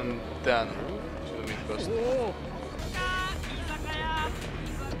 and then to the main quest.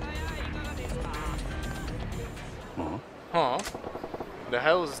 Huh? The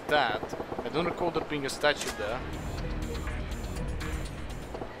hell is that? I don't recall there being a statue there.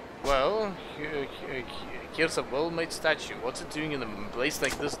 Well, here's a well-made statue. What's it doing in a place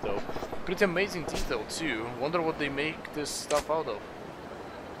like this though? Pretty amazing detail too. Wonder what they make this stuff out of.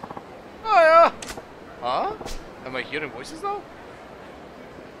 Oh yeah! Huh? Am I hearing voices now?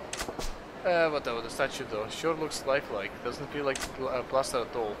 Whatever, the statue though. Sure looks lifelike. Doesn't feel like plaster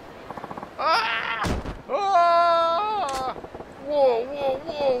at all. Ah! Ah! Whoa, whoa,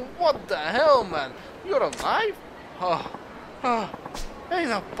 whoa! What the hell, man? You're alive? Hey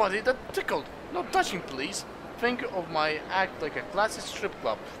now, buddy, that tickled. No touching, please. Think of my act like a classic strip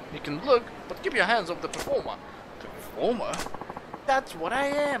club. You can look, but keep your hands off the performer. The performer? That's what I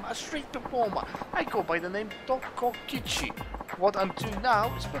am, a street performer. I go by the name Tokokichi. What I'm doing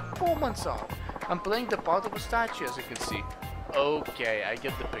now is performance art. I'm playing the part of a statue, as you can see. Okay, I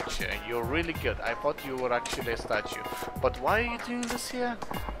get the picture. You're really good. I thought you were actually a statue. But why are you doing this here?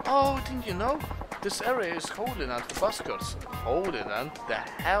 Oh, didn't you know? This area is holy land for buskers. Holy land? The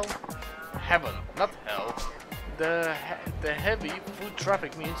hell? Heaven, not hell. The heavy foot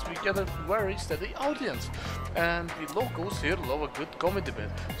traffic means we get a very steady audience. And the locals here love a good comedy bit,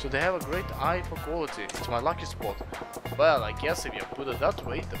 so they have a great eye for quality. It's my lucky spot. Well, I guess if you put it that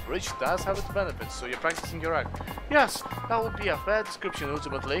way, the bridge does have its benefits, so you're practicing your act. Yes, that would be a fair description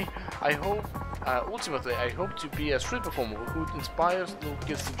ultimately. I hope Ultimately, I hope to be a street performer who inspires little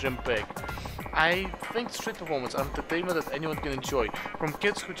kids to dream big. I think street performance are entertainment that anyone can enjoy, from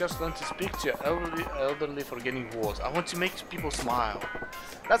kids who just learn to speak to elderly forgetting words. I want to make people smile.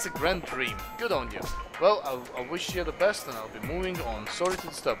 That's a grand dream. Good on you. Well, I wish you the best, and I'll be moving on. Sorry to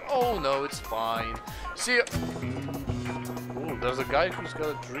disturb. Oh no, it's fine. See ya. Ooh, there's a guy who's got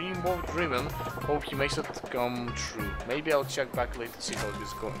a dream of dreaming. Hope he makes it come true. Maybe I'll check back later to see how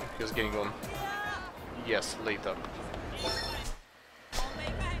he's getting on. Yes, later.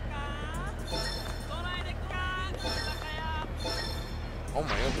 Oh my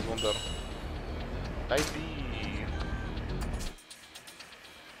god, there's one there. Typey.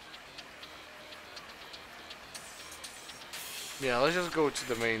 Yeah, let's just go to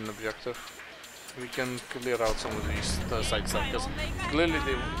the main objective. We can clear out some of these side stuff, because clearly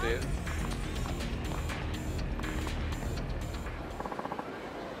they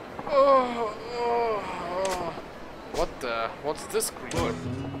what's this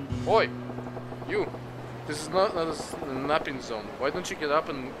screen? Oi! You! This is not a napping zone. Why don't you get up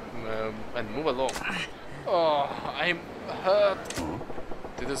and move along? Oh, I'm hurt.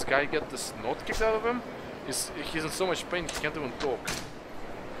 Did this guy get the snot kicked out of him? He's in so much pain he can't even talk.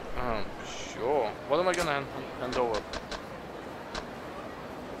 Sure. What am I gonna hand over?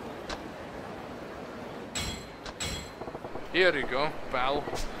 Here you go, pal.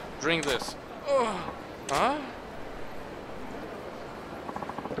 Drink this. Oh, huh?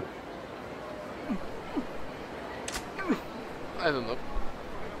 I don't know.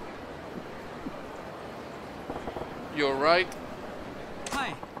 You're right.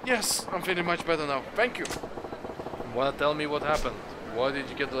 Hi. Yes, I'm feeling much better now. Thank you. Wanna tell me what happened? Why did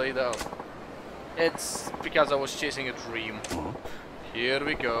you get laid out? It's because I was chasing a dream. Here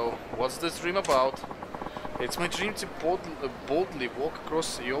we go. What's this dream about? It's my dream to boldly walk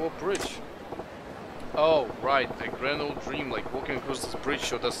across the Iowa Bridge. Oh, right, a grand old dream like walking across this bridge,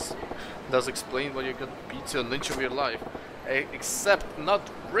 so does explain why you got beat an inch of your life. Except not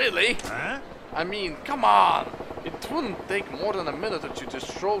really. Huh? I mean, come on! It wouldn't take more than a minute or two to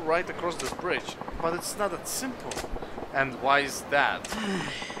stroll right across this bridge. But it's not that simple. And why is that?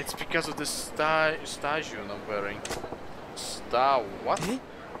 It's because of this stajun I'm wearing. What?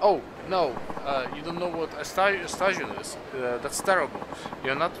 Oh, no, you don't know what a stajun is. That's terrible.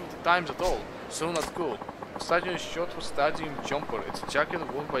 You're not with the times at all. So not cool. Stadium is short for stadium jumper. It's a jacket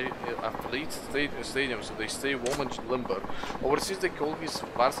worn by athletes stadium, so they stay warm and limber. Overseas they call these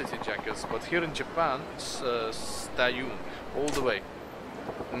varsity jackets, but here in Japan it's stadium all the way.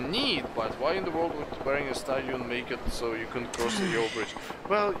 Neat, but why in the world would wearing a stadium make it so you couldn't cross the Yellow Bridge?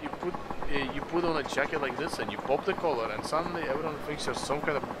 Well, you put on a jacket like this and you pop the collar, and suddenly everyone thinks you're some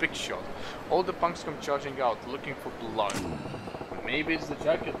kind of big shot. All the punks come charging out, looking for blood. Maybe it's the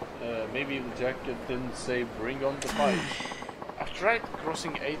jacket. Maybe the jacket didn't say "bring on the fight." I've tried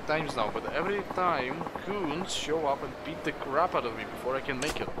crossing 8 times now, but every time goons show up and beat the crap out of me before I can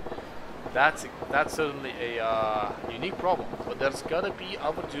make it. That's certainly a unique problem. But there's gotta be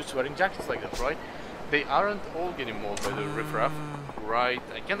other dudes wearing jackets like that, right? They aren't all getting mauled by the riffraff, right?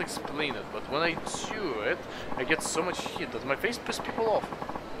 I can't explain it, but when I do it, I get so much heat that my face pisses people off.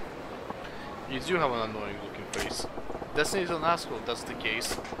 You do have an annoying looking face. Destiny's an asshole, that's the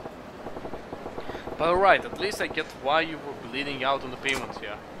case. But alright, at least I get why you were bleeding out on the pavement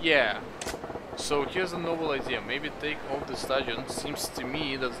here. Yeah. So here's a novel idea. Maybe take off the stadium. Seems to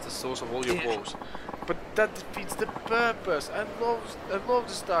me that's the source of all your woes. But that defeats the purpose. I love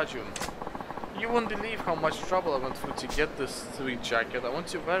the stadium. You won't believe how much trouble I went through to get this sweet jacket. I want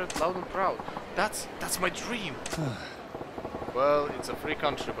to wear it loud and proud. That's my dream. Well, it's a free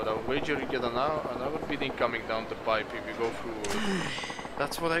country, but I'll wager you get another beating coming down the pipe if you go through it.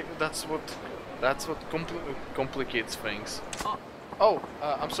 That's what complicates things. Oh,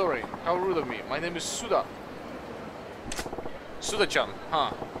 I'm sorry. How rude of me. My name is Suda. Suda-chan,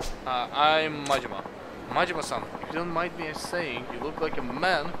 huh? I'm Majima. Majima-san, if you don't mind me saying, you look like a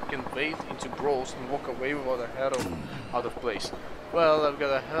man who can wade into brawls and walk away without a hair out of place. Well, I've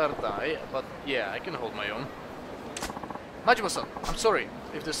got a hair dye, but yeah, I can hold my own. Majima-san, I'm sorry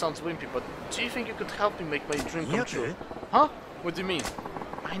if this sounds wimpy, but do you think you could help me make my dream come true? Huh? What do you mean?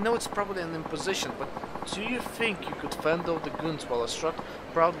 I know it's probably an imposition, but do you think you could fend off the goons while I strut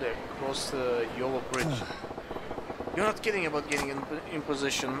proudly across the Yellow Bridge? You're not kidding about getting an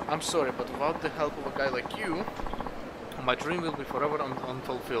imposition. I'm sorry, but without the help of a guy like you, my dream will be forever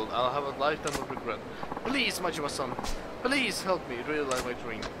unfulfilled. I'll have a lifetime of regret. Please, Majima-san, please help me realize my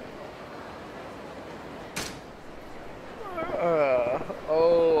dream.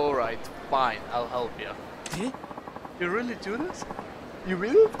 Alright, fine, I'll help you. You really do this? You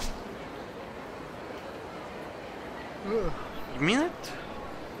will? You mean it?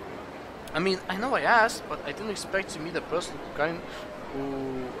 I mean, I know I asked, but I didn't expect to meet a person kind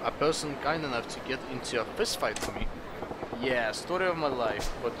enough to get into a fist fight for me. Yeah, story of my life.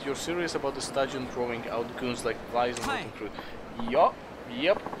 But you're serious about the stallion throwing out goons like flies and rotten fruit?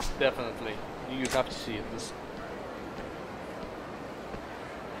 Yep, definitely. You have to see it. This.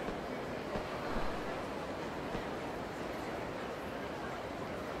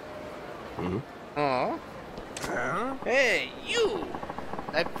 Oh. Hey, you!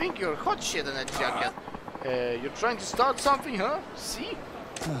 I think you're hot shit in that jacket. You're trying to start something, huh? See?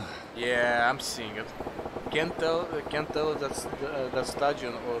 Yeah, I'm seeing it. Can't tell if that's that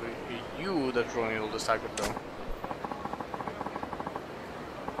stallion or you that's running all the cycle though.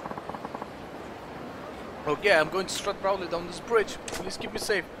 Okay, I'm going to strut proudly down this bridge. Please keep me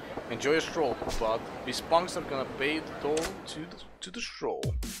safe. Enjoy your stroll, but these punks are gonna pay the toll to the stroll.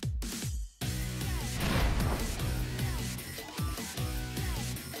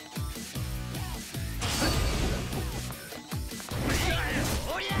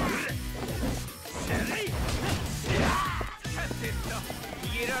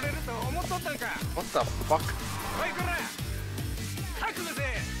 What the fuck?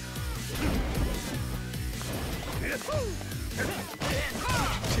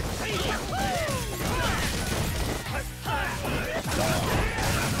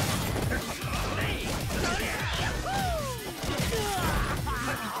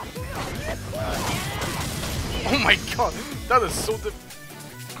 Oh my god, that is so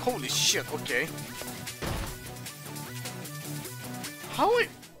holy shit, okay. How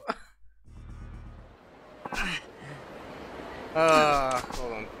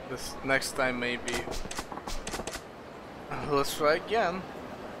hold on. This next time maybe. Let's try again.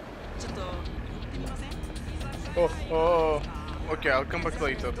 Oh. Okay, I'll come back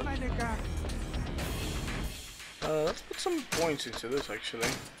later. Let's put some points into this actually.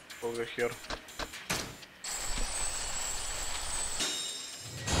 Over here.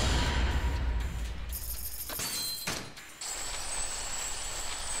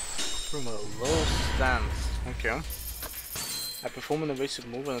 From a low stance. Okay. I perform an evasive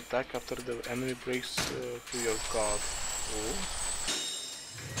move and attack after the enemy breaks through your guard. Oh.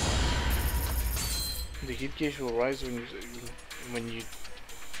 The hit gauge will rise when you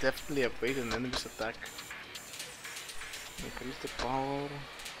deftly evade an enemy's attack. Increase the power.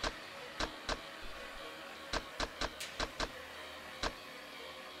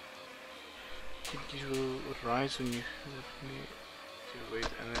 Hit gauge will rise when you deftly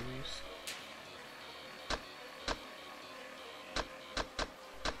evade enemies.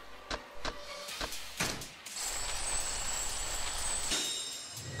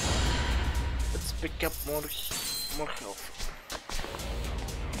 Pick up more health.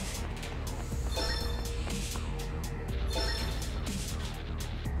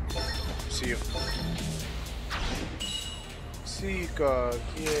 See you. See you, God.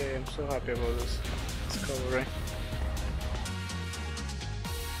 Yeah, I'm so happy about this discovery.